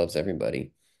 God just loves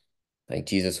everybody. Like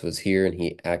Jesus was here and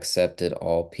he accepted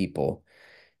all people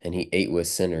and he ate with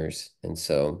sinners. And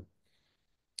so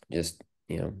just,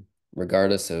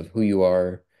 regardless of who you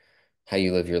are, how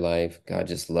you live your life, God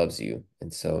just loves you.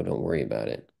 And so don't worry about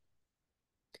it.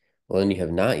 Well, then you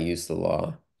have not used the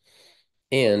law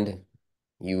and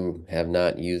you have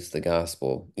not used the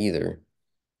gospel either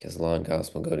because law and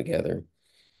gospel go together.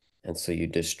 And so you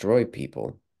destroy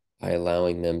people by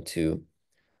allowing them to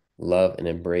love and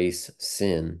embrace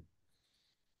sin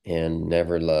and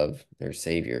never love their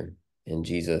Savior. And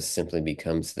Jesus simply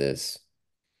becomes this,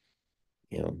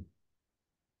 you know,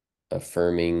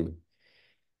 affirming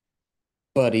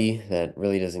buddy that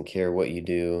really doesn't care what you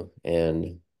do.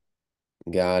 And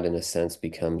God, in a sense,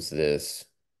 becomes this,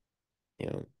 you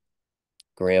know,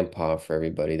 grandpa for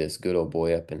everybody, this good old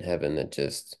boy up in heaven that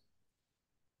just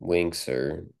winks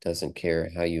or doesn't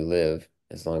care how you live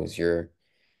as long as you're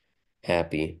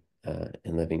happy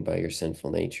and living by your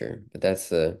sinful nature. But that's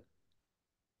the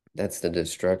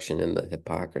destruction and the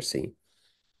hypocrisy.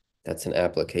 That's an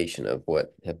application of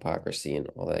what hypocrisy and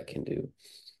all that can do.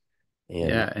 And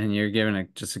Yeah, and you're giving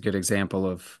just a good example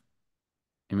of,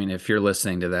 I mean, if you're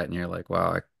listening to that and you're like,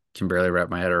 wow, I can barely wrap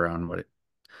my head around what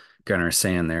Gunnar is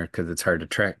saying there because it's hard to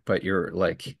track, but you're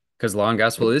like, because law and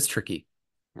gospel is tricky.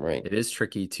 right, It is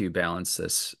tricky to balance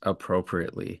this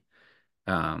appropriately.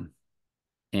 Um,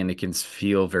 and it can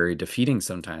feel very defeating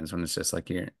sometimes when it's just like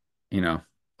you know,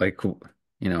 like,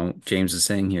 James is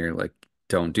saying here, like,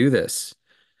 don't do this.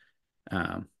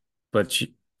 Um, but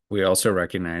we also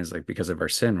recognize like because of our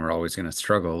sin, we're always going to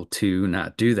struggle to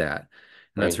not do that.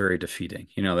 And that's right? very defeating.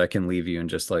 That can leave you in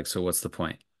just like, so what's the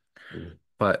point? Mm.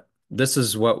 But this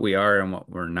is what we are and what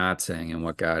we're not saying and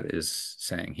what God is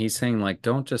saying. He's saying like,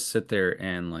 don't just sit there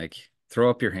and like throw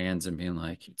up your hands and being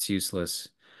like, it's useless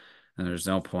and there's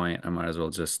no point. I might as well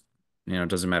just, it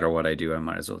doesn't matter what I do. I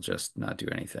might as well just not do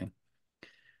anything.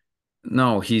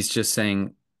 No, he's just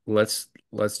saying, let's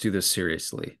do this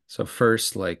seriously. So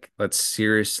first, like, let's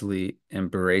seriously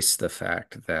embrace the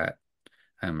fact that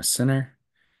I'm a sinner,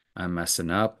 I'm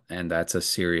messing up, and that's a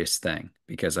serious thing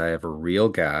because I have a real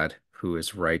God who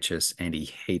is righteous and he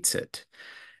hates it.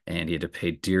 And he had to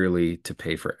pay dearly to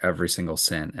pay for every single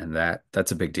sin. And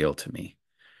that's a big deal to me.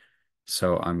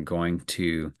 So I'm going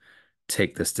to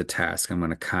take this to task. I'm going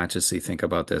to consciously think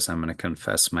about this. I'm going to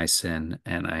confess my sin,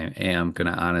 and I am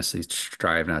going to honestly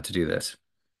strive not to do this.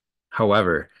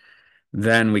 However,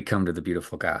 then we come to the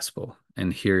beautiful gospel.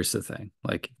 And here's the thing,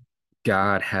 like,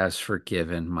 God has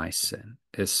forgiven my sin.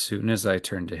 As soon as I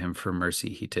turn to him for mercy,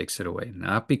 he takes it away.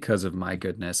 Not because of my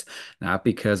goodness, not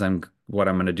because I'm what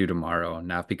I'm going to do tomorrow,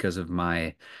 not because of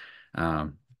my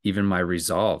even my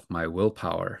resolve, my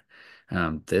willpower.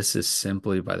 This is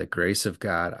simply by the grace of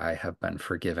God, I have been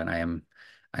forgiven. I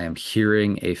am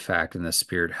hearing a fact, and the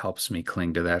Spirit helps me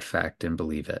cling to that fact and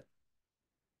believe it.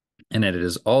 And it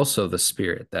is also the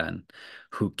Spirit then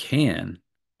who can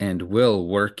and will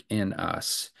work in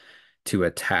us to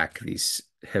attack these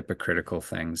hypocritical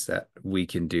things that we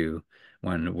can do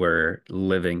when we're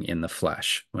living in the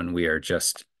flesh, when we are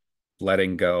just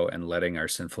letting go and letting our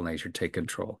sinful nature take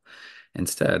control.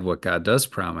 Instead, what God does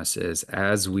promise is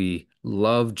as we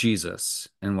love Jesus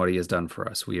and what he has done for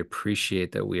us, we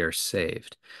appreciate that we are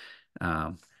saved.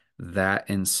 Um, that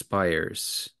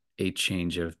inspires a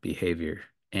change of behavior.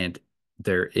 And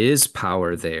there is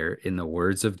power there in the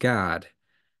words of God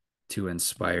to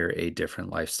inspire a different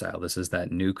lifestyle. This is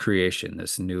that new creation,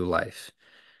 this new life.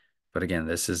 But again,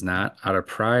 this is not out of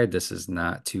pride. This is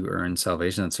not to earn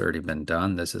salvation that's already been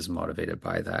done. This is motivated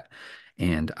by that.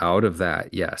 And out of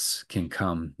that, yes, can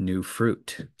come new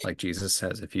fruit. Like Jesus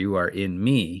says, if you are in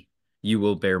me, you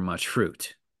will bear much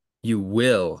fruit. You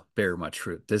will bear much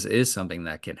fruit. This is something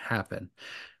that can happen,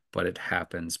 but it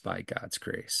happens by God's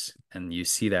grace. And you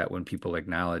see that when people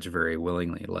acknowledge very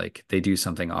willingly, like they do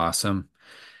something awesome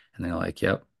and they're like,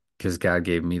 yep, because God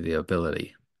gave me the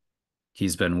ability.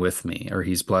 He's been with me or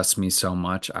he's blessed me so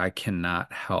much, I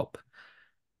cannot help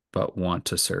but want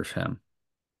to serve him.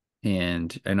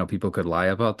 And I know people could lie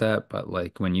about that, but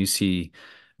like when you see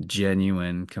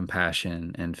genuine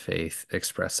compassion and faith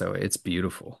expressed so it's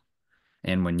beautiful.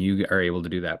 And when you are able to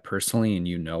do that personally and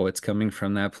it's coming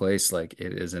from that place, like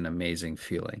it is an amazing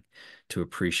feeling to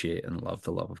appreciate and love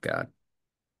the love of God.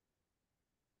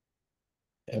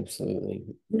 Absolutely.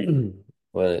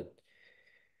 Well,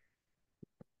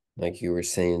 like you were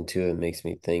saying too, it makes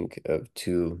me think of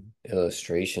two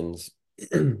illustrations.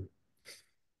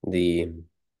 The,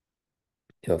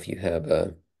 if you have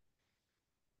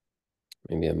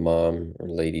maybe a mom or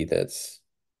lady that's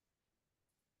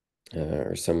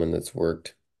or someone that's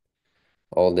worked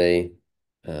all day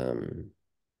um,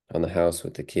 on the house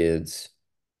with the kids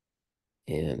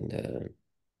and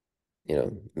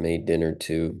made dinner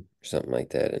too or something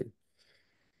like that, and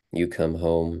you come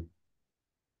home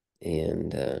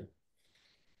and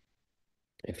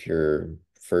if your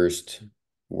first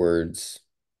words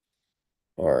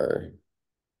are,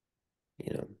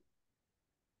 you know,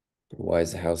 why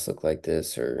does the house look like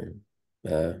this? Or I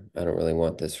don't really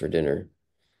want this for dinner.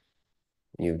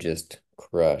 You've just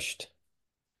crushed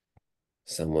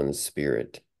someone's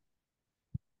spirit,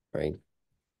 right?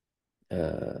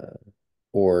 Uh,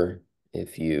 or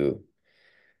if you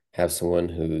have someone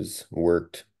who's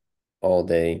worked all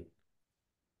day,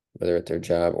 whether at their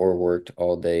job or worked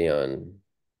all day on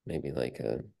maybe like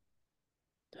a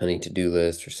honey to-do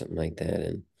list or something like that,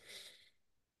 and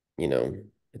you know,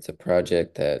 it's a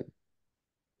project that,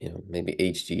 maybe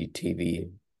HGTV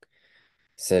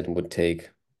said would take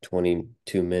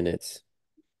 22 minutes.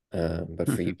 But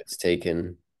for you, it's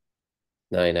taken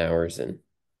 9 hours and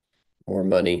more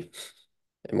money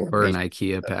and more Or an patience.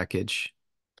 IKEA package.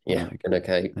 Yeah, Like, an and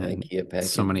IKEA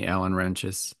so package. many Allen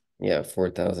wrenches. Yeah,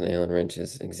 4,000 Allen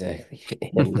wrenches, exactly.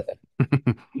 And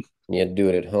you had to do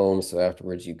it at home. So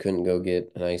afterwards, you couldn't go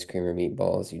get an ice cream or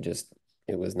meatballs.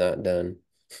 It was not done.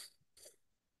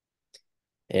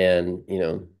 And,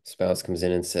 spouse comes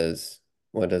in and says,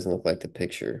 well, it doesn't look like the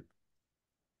picture.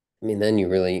 I mean, then you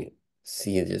really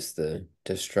see just the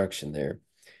destruction there.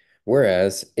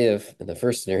 Whereas if in the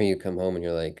first scenario you come home and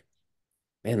you're like,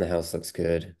 man, the house looks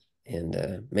good,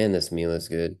 and man, this meal is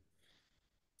good.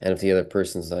 And if the other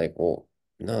person's like, well,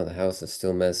 no, the house is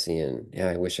still messy and yeah,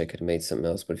 I wish I could have made something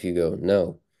else. But if you go,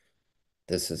 no,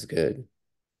 this is good,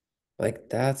 like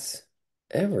that's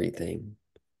everything.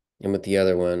 And with the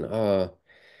other one,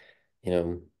 you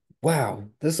know, wow,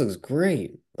 this looks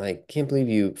great. Like, can't believe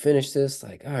you finished this.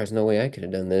 Like, there's no way I could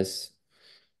have done this.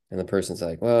 And the person's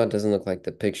like, well, it doesn't look like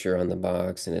the picture on the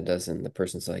box, and it doesn't. The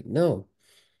person's like, no,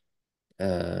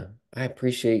 I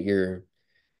appreciate your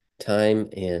time,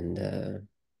 and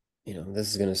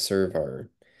this is gonna serve our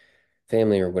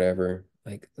family or whatever.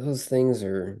 Like those things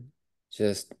are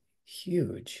just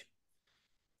huge.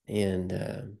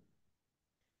 And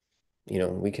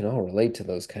we can all relate to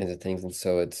those kinds of things. And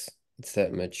so it's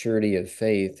that maturity of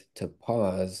faith to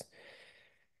pause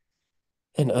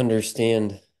and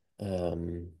understand.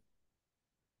 Um,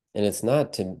 and it's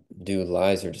not to do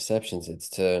lies or deceptions, it's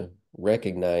to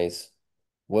recognize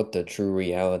what the true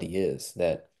reality is.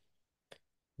 That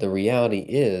the reality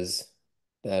is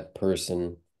that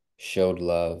person showed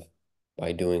love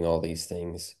by doing all these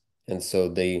things. And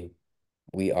so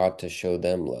we ought to show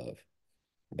them love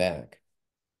back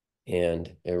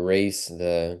and erase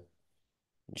the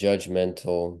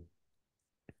judgmental,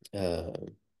 uh,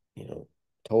 you know,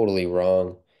 totally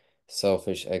wrong,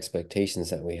 selfish expectations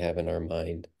that we have in our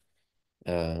mind,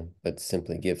 but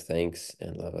simply give thanks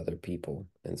and love other people.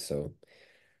 And so,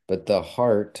 but the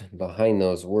heart behind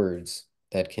those words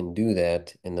that can do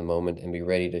that in the moment and be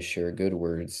ready to share good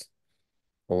words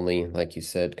only, like you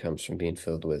said, comes from being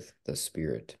filled with the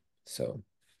Spirit. So,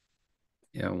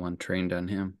 Yeah, one trained on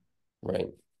him. right.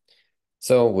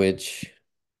 So, which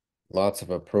lots of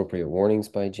appropriate warnings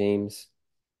by James.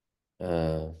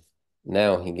 Uh,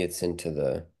 Now he gets into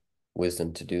the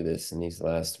wisdom to do this in these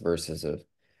last verses of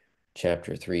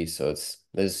chapter 3. So it's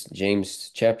this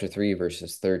James chapter 3,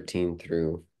 verses 13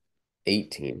 through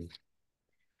 18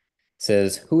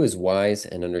 says, who is wise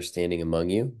and understanding among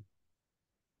you?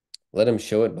 Let him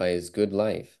show it by his good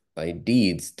life, by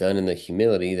deeds done in the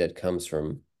humility that comes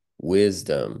from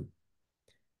wisdom.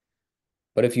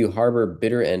 But if you harbor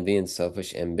bitter envy and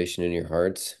selfish ambition in your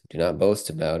hearts, do not boast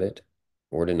about it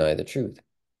or deny the truth.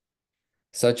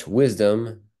 Such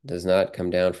wisdom does not come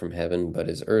down from heaven, but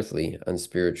is earthly,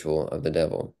 unspiritual, of the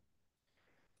devil.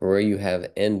 For where you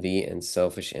have envy and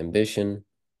selfish ambition,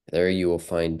 there you will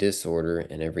find disorder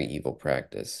and every evil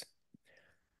practice.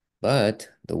 But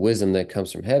the wisdom that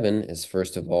comes from heaven is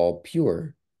first of all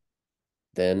pure,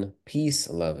 then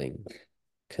peace-loving,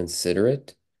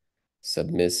 considerate,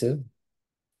 submissive,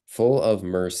 full of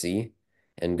mercy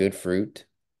and good fruit,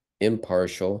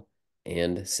 impartial,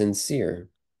 and sincere.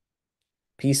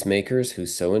 Peacemakers who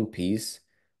sow in peace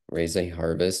raise a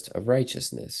harvest of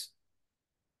righteousness.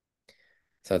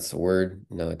 So that's the word,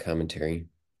 another commentary.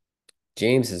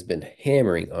 James has been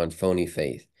hammering on phony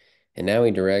faith, and now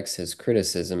he directs his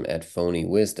criticism at phony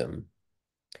wisdom.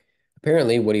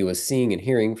 Apparently, what he was seeing and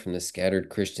hearing from the scattered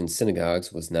Christian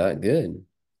synagogues was not good.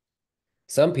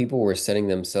 Some people were setting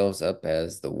themselves up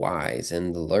as the wise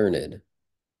and the learned,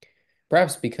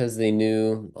 perhaps because they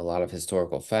knew a lot of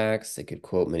historical facts, they could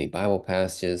quote many Bible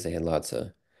passages, they had lots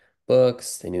of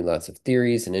books, they knew lots of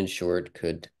theories, and in short,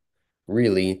 could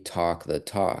really talk the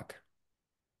talk.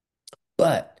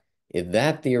 But if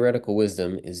that theoretical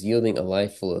wisdom is yielding a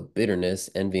life full of bitterness,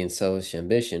 envy, and selfish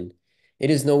ambition, it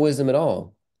is no wisdom at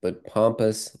all, but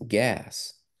pompous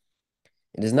gas.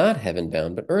 It is not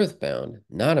heaven-bound, but earth-bound,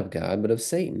 not of God, but of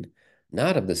Satan,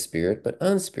 not of the Spirit, but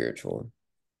unspiritual.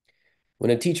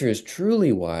 When a teacher is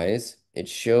truly wise, it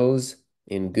shows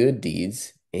in good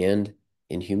deeds and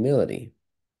in humility.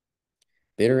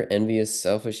 Bitter, envious,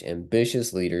 selfish,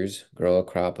 ambitious leaders grow a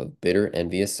crop of bitter,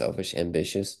 envious, selfish,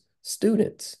 ambitious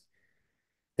students.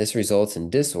 This results in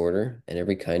disorder and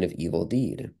every kind of evil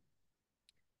deed.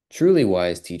 Truly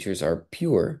wise teachers are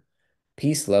pure,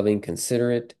 peace-loving,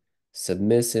 considerate,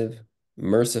 submissive,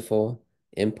 merciful,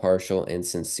 impartial, and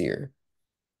sincere.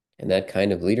 And that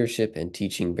kind of leadership and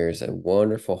teaching bears a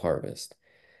wonderful harvest.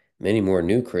 Many more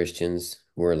new Christians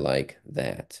who are like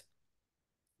that.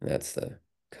 And that's the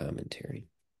commentary.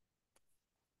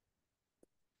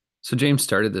 So James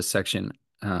started this section.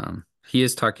 He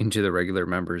is talking to the regular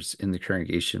members in the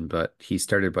congregation, but he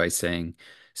started by saying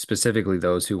specifically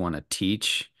those who want to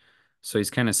teach. So he's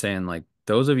kind of saying like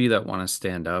those of you that want to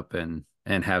stand up and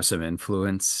have some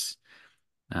influence,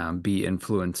 be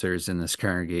influencers in this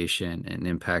congregation and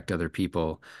impact other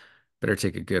people, better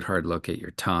take a good hard look at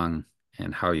your tongue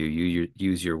and how you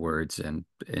use your words and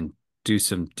do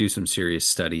some serious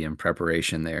study and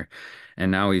preparation there.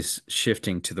 And now he's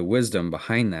shifting to the wisdom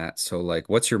behind that. So like,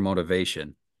 what's your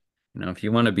motivation? If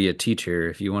you want to be a teacher,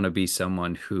 if you want to be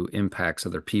someone who impacts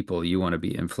other people, you want to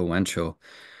be influential.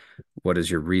 What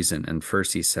is your reason? And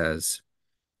first he says,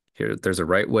 Here, there's a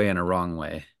right way and a wrong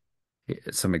way.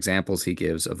 Some examples he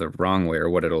gives of the wrong way or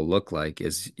what it'll look like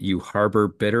is you harbor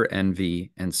bitter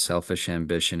envy and selfish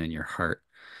ambition in your heart.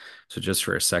 So just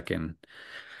for a second,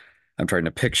 I'm trying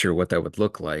to picture what that would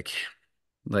look like.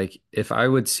 Like if I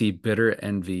would see bitter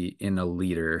envy in a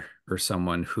leader or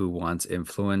someone who wants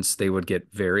influence, they would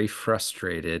get very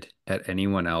frustrated at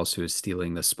anyone else who is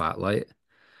stealing the spotlight.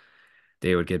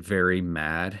 They would get very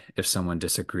mad if someone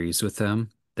disagrees with them.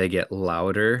 They get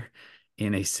louder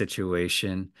in a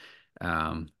situation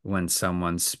when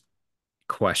someone's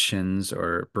questions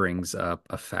or brings up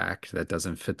a fact that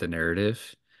doesn't fit the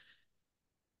narrative.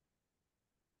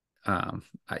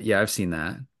 Yeah, I've seen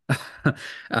that.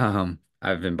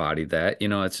 I've embodied that.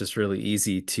 It's just really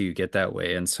easy to get that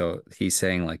way. And so he's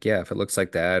saying, like, yeah, if it looks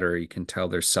like that, or you can tell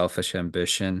there's selfish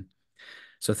ambition.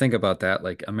 So think about that.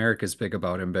 Like, America's big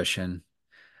about ambition.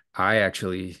 I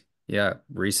actually, yeah,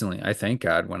 recently, I thank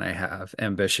God when I have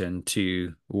ambition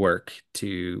to work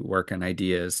on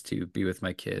ideas, to be with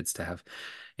my kids, to have,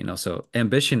 so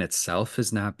ambition itself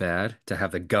is not bad. To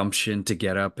have the gumption to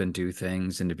get up and do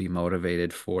things and to be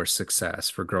motivated for success,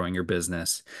 for growing your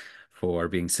business, for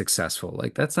being successful.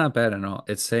 Like, that's not bad at all.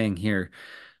 It's saying here,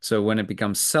 so when it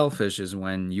becomes selfish is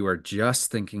when you are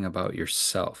just thinking about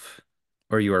yourself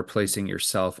or you are placing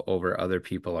yourself over other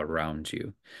people around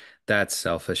you. That's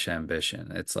selfish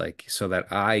ambition. It's like so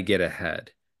that I get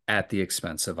ahead at the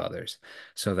expense of others,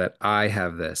 so that I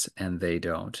have this and they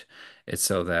don't. It's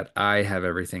so that I have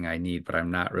everything I need, but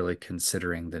I'm not really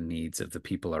considering the needs of the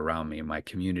people around me in my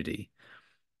community.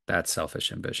 That's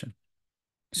selfish ambition.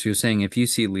 So you're saying if you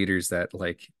see leaders that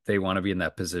like they want to be in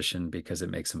that position because it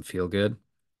makes them feel good,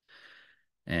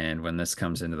 and when this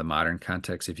comes into the modern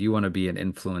context, if you want to be an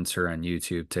influencer on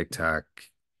YouTube, TikTok,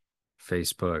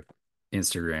 Facebook,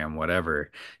 Instagram,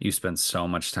 whatever, you spend so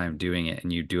much time doing it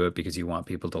and you do it because you want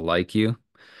people to like you.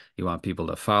 You want people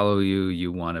to follow you.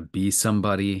 You want to be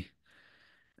somebody.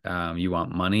 You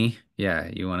want money. Yeah,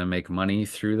 you want to make money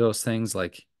through those things.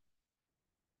 Like,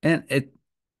 and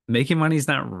making money is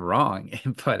not wrong,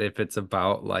 but if it's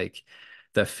about like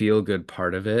the feel good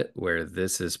part of it, where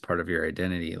this is part of your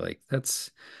identity, like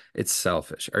it's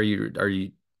selfish. Are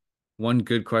you one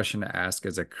good question to ask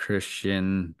as a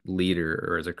Christian leader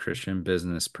or as a Christian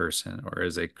business person or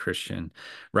as a Christian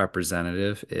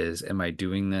representative is, am I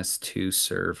doing this to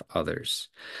serve others?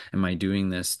 Am I doing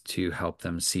this to help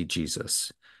them see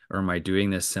Jesus? Or am I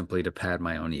doing this simply to pad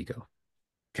my own ego?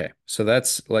 Okay, so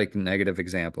that's like negative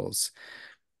examples.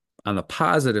 On the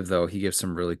positive, though, he gives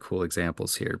some really cool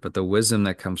examples here. But the wisdom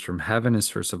that comes from heaven is,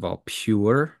 first of all,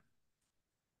 pure,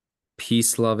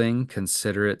 peace loving,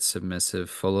 considerate, submissive,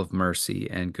 full of mercy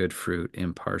and good fruit,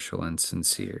 impartial and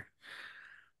sincere.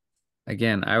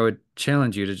 Again, I would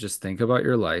challenge you to just think about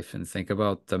your life and think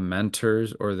about the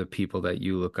mentors or the people that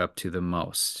you look up to the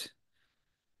most.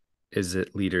 Is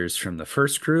it leaders from the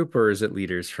first group or is it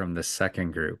leaders from the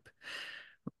second group?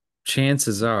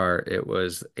 Chances are it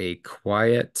was a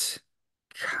quiet,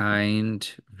 kind,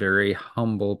 very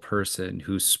humble person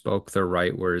who spoke the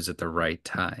right words at the right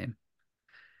time.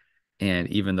 And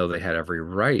even though they had every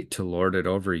right to lord it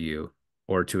over you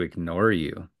or to ignore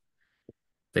you,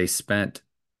 they spent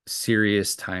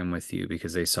serious time with you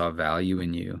because they saw value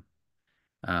in you.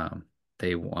 Um,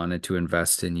 they wanted to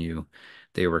invest in you.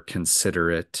 They were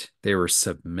considerate. They were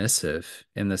submissive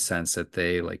in the sense that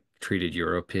they like treated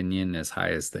your opinion as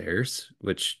high as theirs,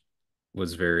 which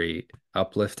was very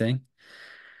uplifting.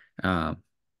 Um,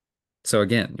 so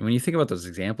again, when you think about those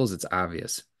examples, it's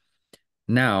obvious.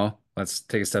 Now, let's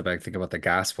take a step back, think about the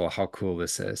gospel, how cool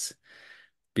this is.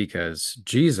 Because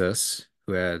Jesus,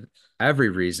 who had every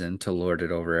reason to lord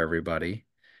it over everybody,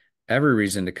 every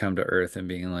reason to come to earth and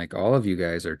being like, all of you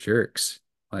guys are jerks.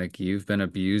 Like, you've been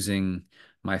abusing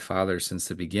my father since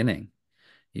the beginning.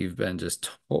 You've been just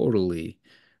totally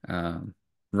um,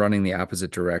 running the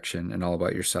opposite direction and all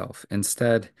about yourself.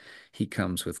 Instead, he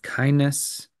comes with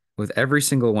kindness, with every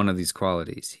single one of these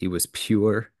qualities. He was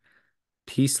pure,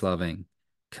 peace loving,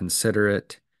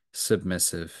 considerate,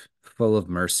 submissive, full of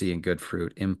mercy and good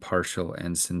fruit, impartial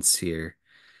and sincere.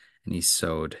 And he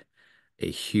sowed a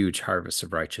huge harvest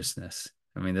of righteousness.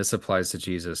 I mean, this applies to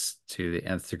Jesus to the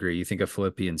nth degree. You think of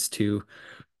Philippians 2,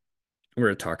 where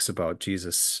it talks about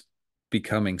Jesus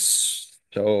becoming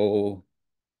so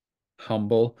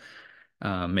humble,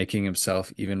 making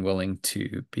himself even willing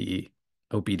to be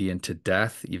obedient to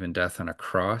death, even death on a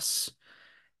cross.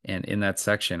 And in that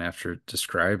section, after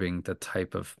describing the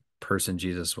type of person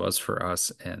Jesus was for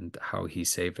us and how he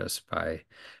saved us by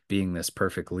being this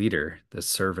perfect leader, this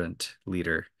servant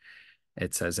leader,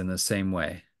 it says, in the same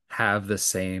way, have the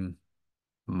same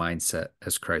mindset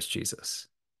as Christ Jesus.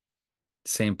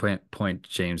 Same point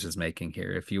James is making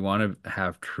here. If you want to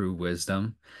have true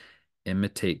wisdom,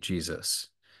 imitate Jesus.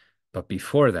 But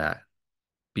before that,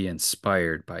 be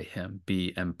inspired by him,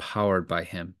 be empowered by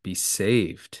him, be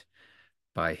saved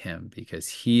by him, because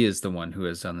he is the one who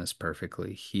has done this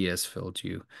perfectly. He has filled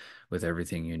you with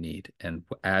everything you need. And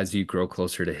as you grow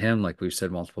closer to him, like we've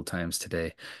said multiple times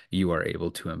today, you are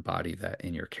able to embody that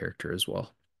in your character as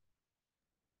well.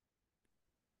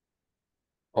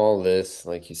 All this,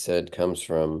 like you said, comes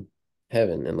from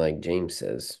heaven. And like James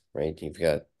says, right? You've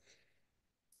got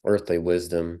earthly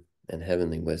wisdom and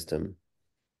heavenly wisdom.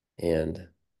 And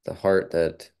the heart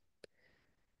that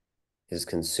is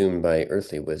consumed by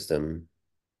earthly wisdom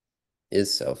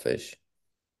is selfish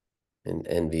and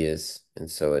envious.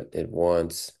 And so it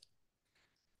wants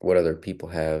what other people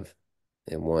have.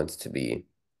 It wants to be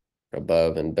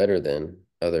above and better than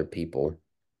other people.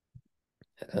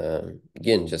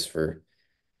 Again, just for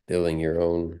building your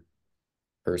own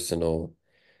personal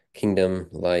kingdom,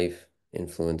 life,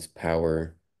 influence,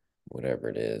 power, whatever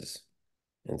it is.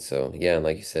 And so, yeah, and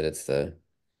like you said, the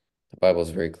Bible is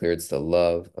very clear. It's the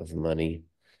love of money.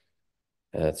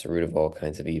 It's the root of all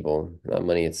kinds of evil. Not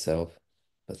money itself,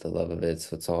 but the love of it.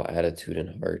 So it's all attitude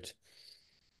and heart.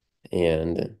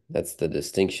 And that's the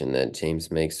distinction that James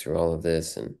makes through all of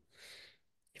this. And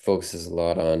he focuses a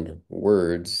lot on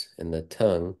words and the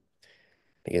tongue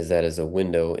because that is a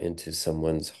window into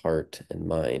someone's heart and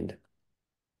mind.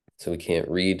 So we can't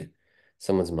read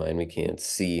someone's mind. We can't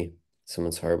see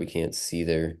someone's heart. We can't see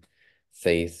their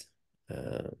faith,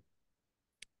 uh,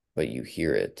 but you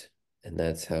hear it. And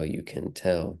that's how you can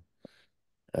tell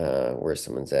where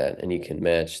someone's at. And you can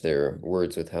match their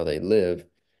words with how they live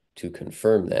to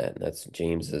confirm that. And that's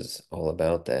James is all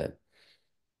about that.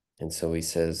 And so he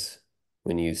says,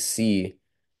 when you see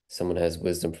someone has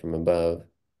wisdom from above,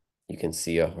 you can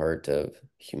see a heart of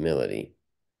humility.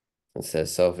 Instead of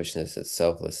selfishness, it's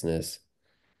selflessness.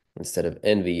 Instead of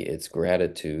envy, it's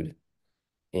gratitude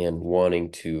and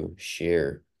wanting to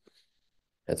share.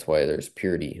 That's why there's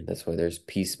purity. That's why there's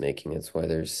peacemaking. That's why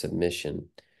there's submission.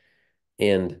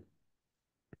 And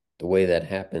the way that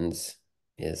happens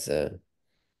is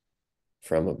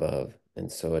from above.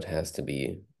 And so it has to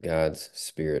be God's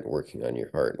Spirit working on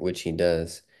your heart, which He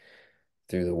does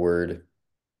through the Word,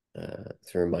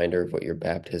 through a reminder of what your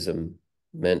baptism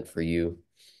meant for you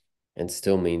and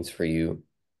still means for you.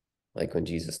 Like when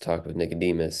Jesus talked with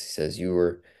Nicodemus, He says,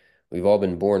 we've all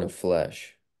been born of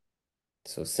flesh.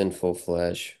 So sinful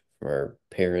flesh from our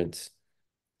parents,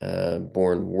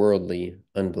 born worldly,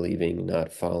 unbelieving,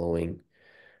 not following,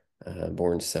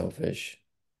 born selfish.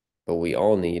 But we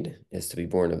all need is to be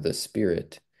born of the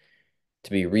Spirit,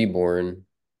 to be reborn.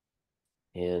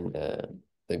 And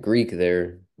the Greek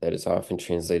there, that is often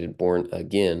translated born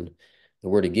again, the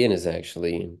word again is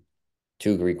actually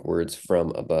two Greek words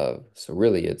from above. So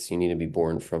really, it's you need to be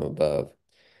born from above.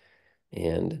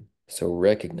 And so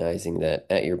recognizing that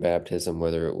at your baptism,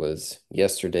 whether it was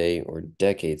yesterday or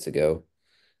decades ago,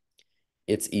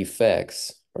 its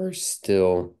effects are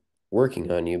still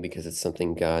working on you because it's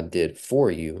something God did for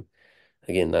you.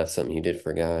 Again, not something you did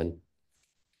for God.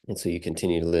 And so you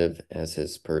continue to live as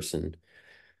his person,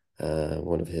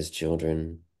 one of his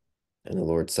children. And the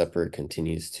Lord's Supper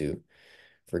continues to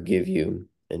forgive you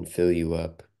and fill you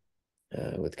up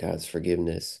with God's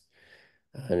forgiveness.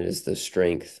 And it is the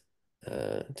strength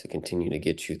to continue to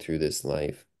get you through this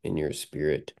life in your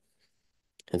spirit.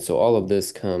 And so all of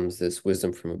this comes, this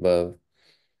wisdom from above,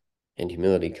 and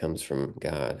humility comes from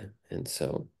God. And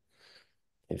so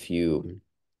if you,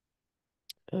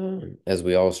 as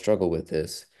we all struggle with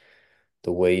this,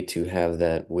 the way to have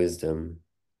that wisdom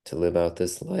to live out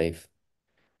this life,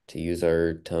 to use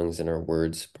our tongues and our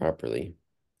words properly,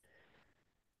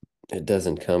 it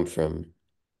doesn't come from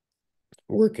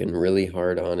working really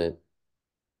hard on it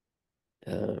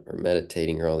or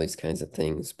meditating or all these kinds of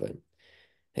things, but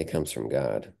it comes from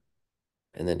God.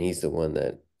 And then he's the one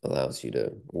that allows you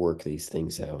to work these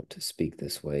things out, to speak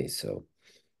this way. So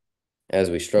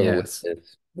as we struggle with Yes.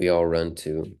 this, we all run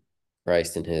to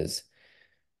Christ and his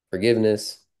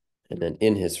forgiveness. And then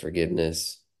in his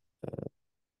forgiveness, uh,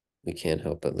 we can't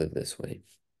help but live this way.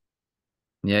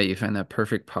 Yeah, you find that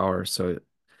perfect power. So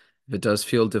if it does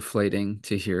feel deflating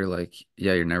to hear, like,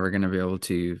 yeah, you're never going to be able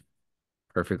to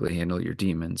perfectly handle your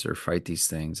demons or fight these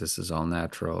things. This is all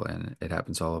natural and it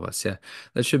happens to all of us. Yeah,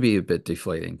 that should be a bit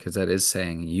deflating because that is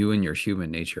saying you and your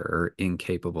human nature are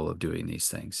incapable of doing these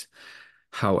things.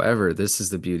 However, this is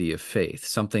the beauty of faith.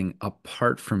 Something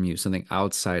apart from you, something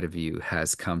outside of you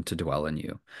has come to dwell in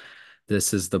you.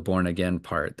 This is the born again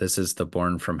part. This is the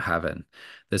born from heaven.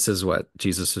 This is what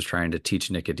Jesus was trying to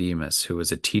teach Nicodemus, who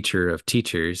was a teacher of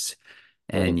teachers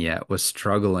and Right. yet was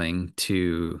struggling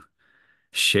to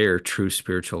share true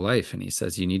spiritual life. And he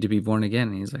says, you need to be born again.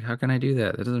 And he's like, how can I do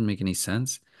that? That doesn't make any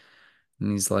sense.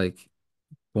 And he's like,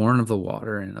 born of the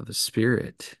water and of the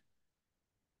spirit.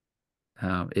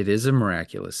 It is a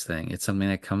miraculous thing. It's something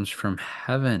that comes from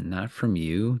heaven, not from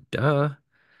you. Duh.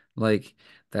 Like,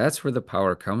 that's where the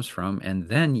power comes from. And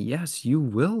then, yes, you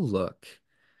will look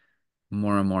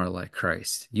more and more like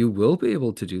Christ. You will be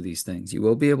able to do these things. You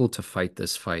will be able to fight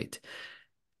this fight.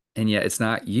 And yet, it's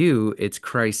not you, it's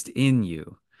Christ in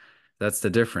you. That's the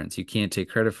difference. You can't take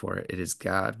credit for it. It is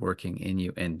God working in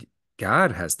you. And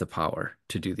God has the power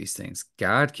to do these things.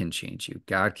 God can change you.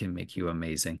 God can make you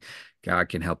amazing. God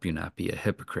can help you not be a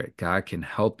hypocrite. God can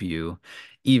help you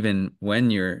even when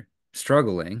you're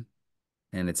struggling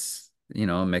and it's,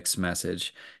 a mixed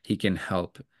message. He can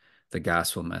help the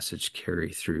gospel message carry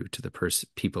through to the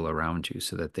people around you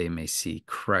so that they may see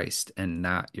Christ and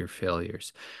not your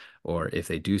failures. Or if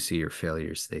they do see your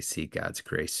failures, they see God's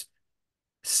grace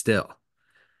still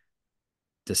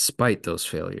despite those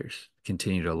failures,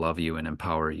 continue to love you and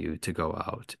empower you to go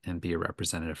out and be a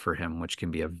representative for him, which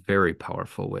can be a very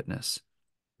powerful witness.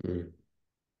 Mm.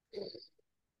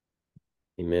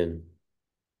 Amen.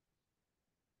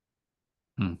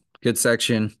 Hmm. Good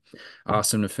section.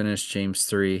 Awesome to finish James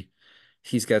 3.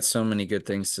 He's got so many good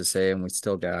things to say, and we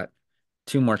still got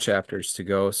two more chapters to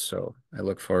go. So I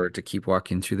look forward to keep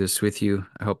walking through this with you.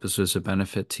 I hope this was a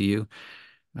benefit to you.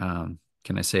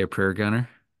 Can I say a prayer, Gunnar?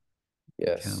 Kind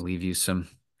of Yes. leave you some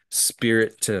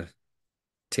spirit to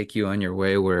take you on your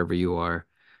way wherever you are.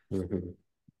 Hmm.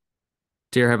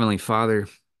 Dear Heavenly Father,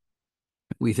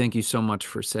 we thank you so much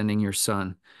for sending your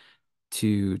son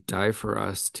to die for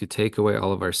us, to take away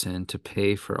all of our sin, to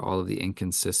pay for all of the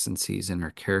inconsistencies in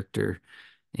our character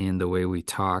and the way we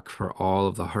talk, for all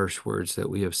of the harsh words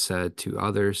that we have said to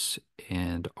others,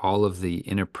 and all of the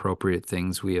inappropriate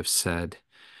things we have said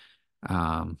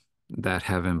that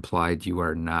have implied you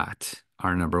are not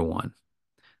our number one.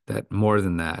 That more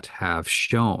than that have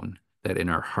shown that in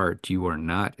our heart you are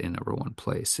not in number one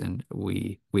place, and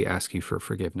we ask you for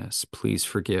forgiveness. Please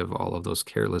forgive all of those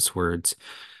careless words,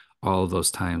 all of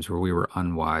those times where we were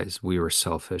unwise, we were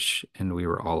selfish, and we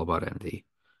were all about envy.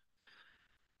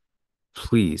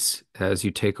 Please, as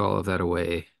you take all of that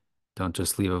away, don't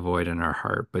just leave a void in our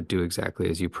heart, but do exactly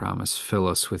as you promise. Fill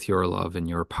us with your love and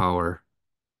your power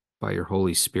by your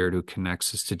Holy Spirit who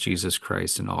connects us to Jesus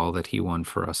Christ and all that he won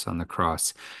for us on the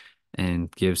cross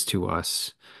and gives to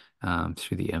us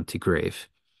through the empty grave.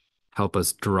 Help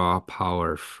us draw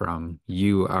power from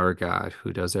you, our God,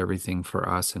 who does everything for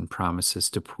us and promises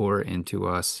to pour into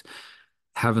us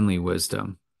heavenly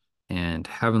wisdom and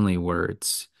heavenly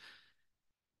words.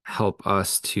 Help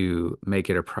us to make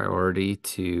it a priority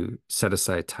to set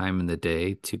aside time in the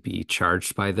day to be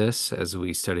charged by this as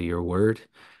we study your word,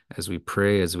 as we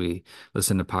pray, as we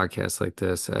listen to podcasts like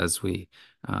this, as we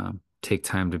take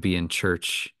time to be in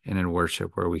church and in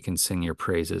worship where we can sing your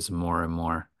praises more and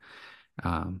more.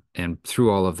 And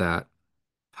through all of that,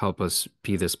 help us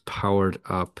be this powered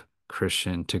up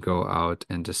Christian to go out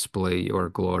and display your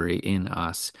glory in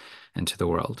us and to the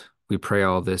world. We pray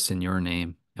all this in your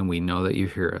name, and we know that you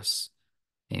hear us.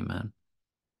 Amen.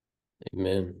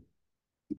 Amen.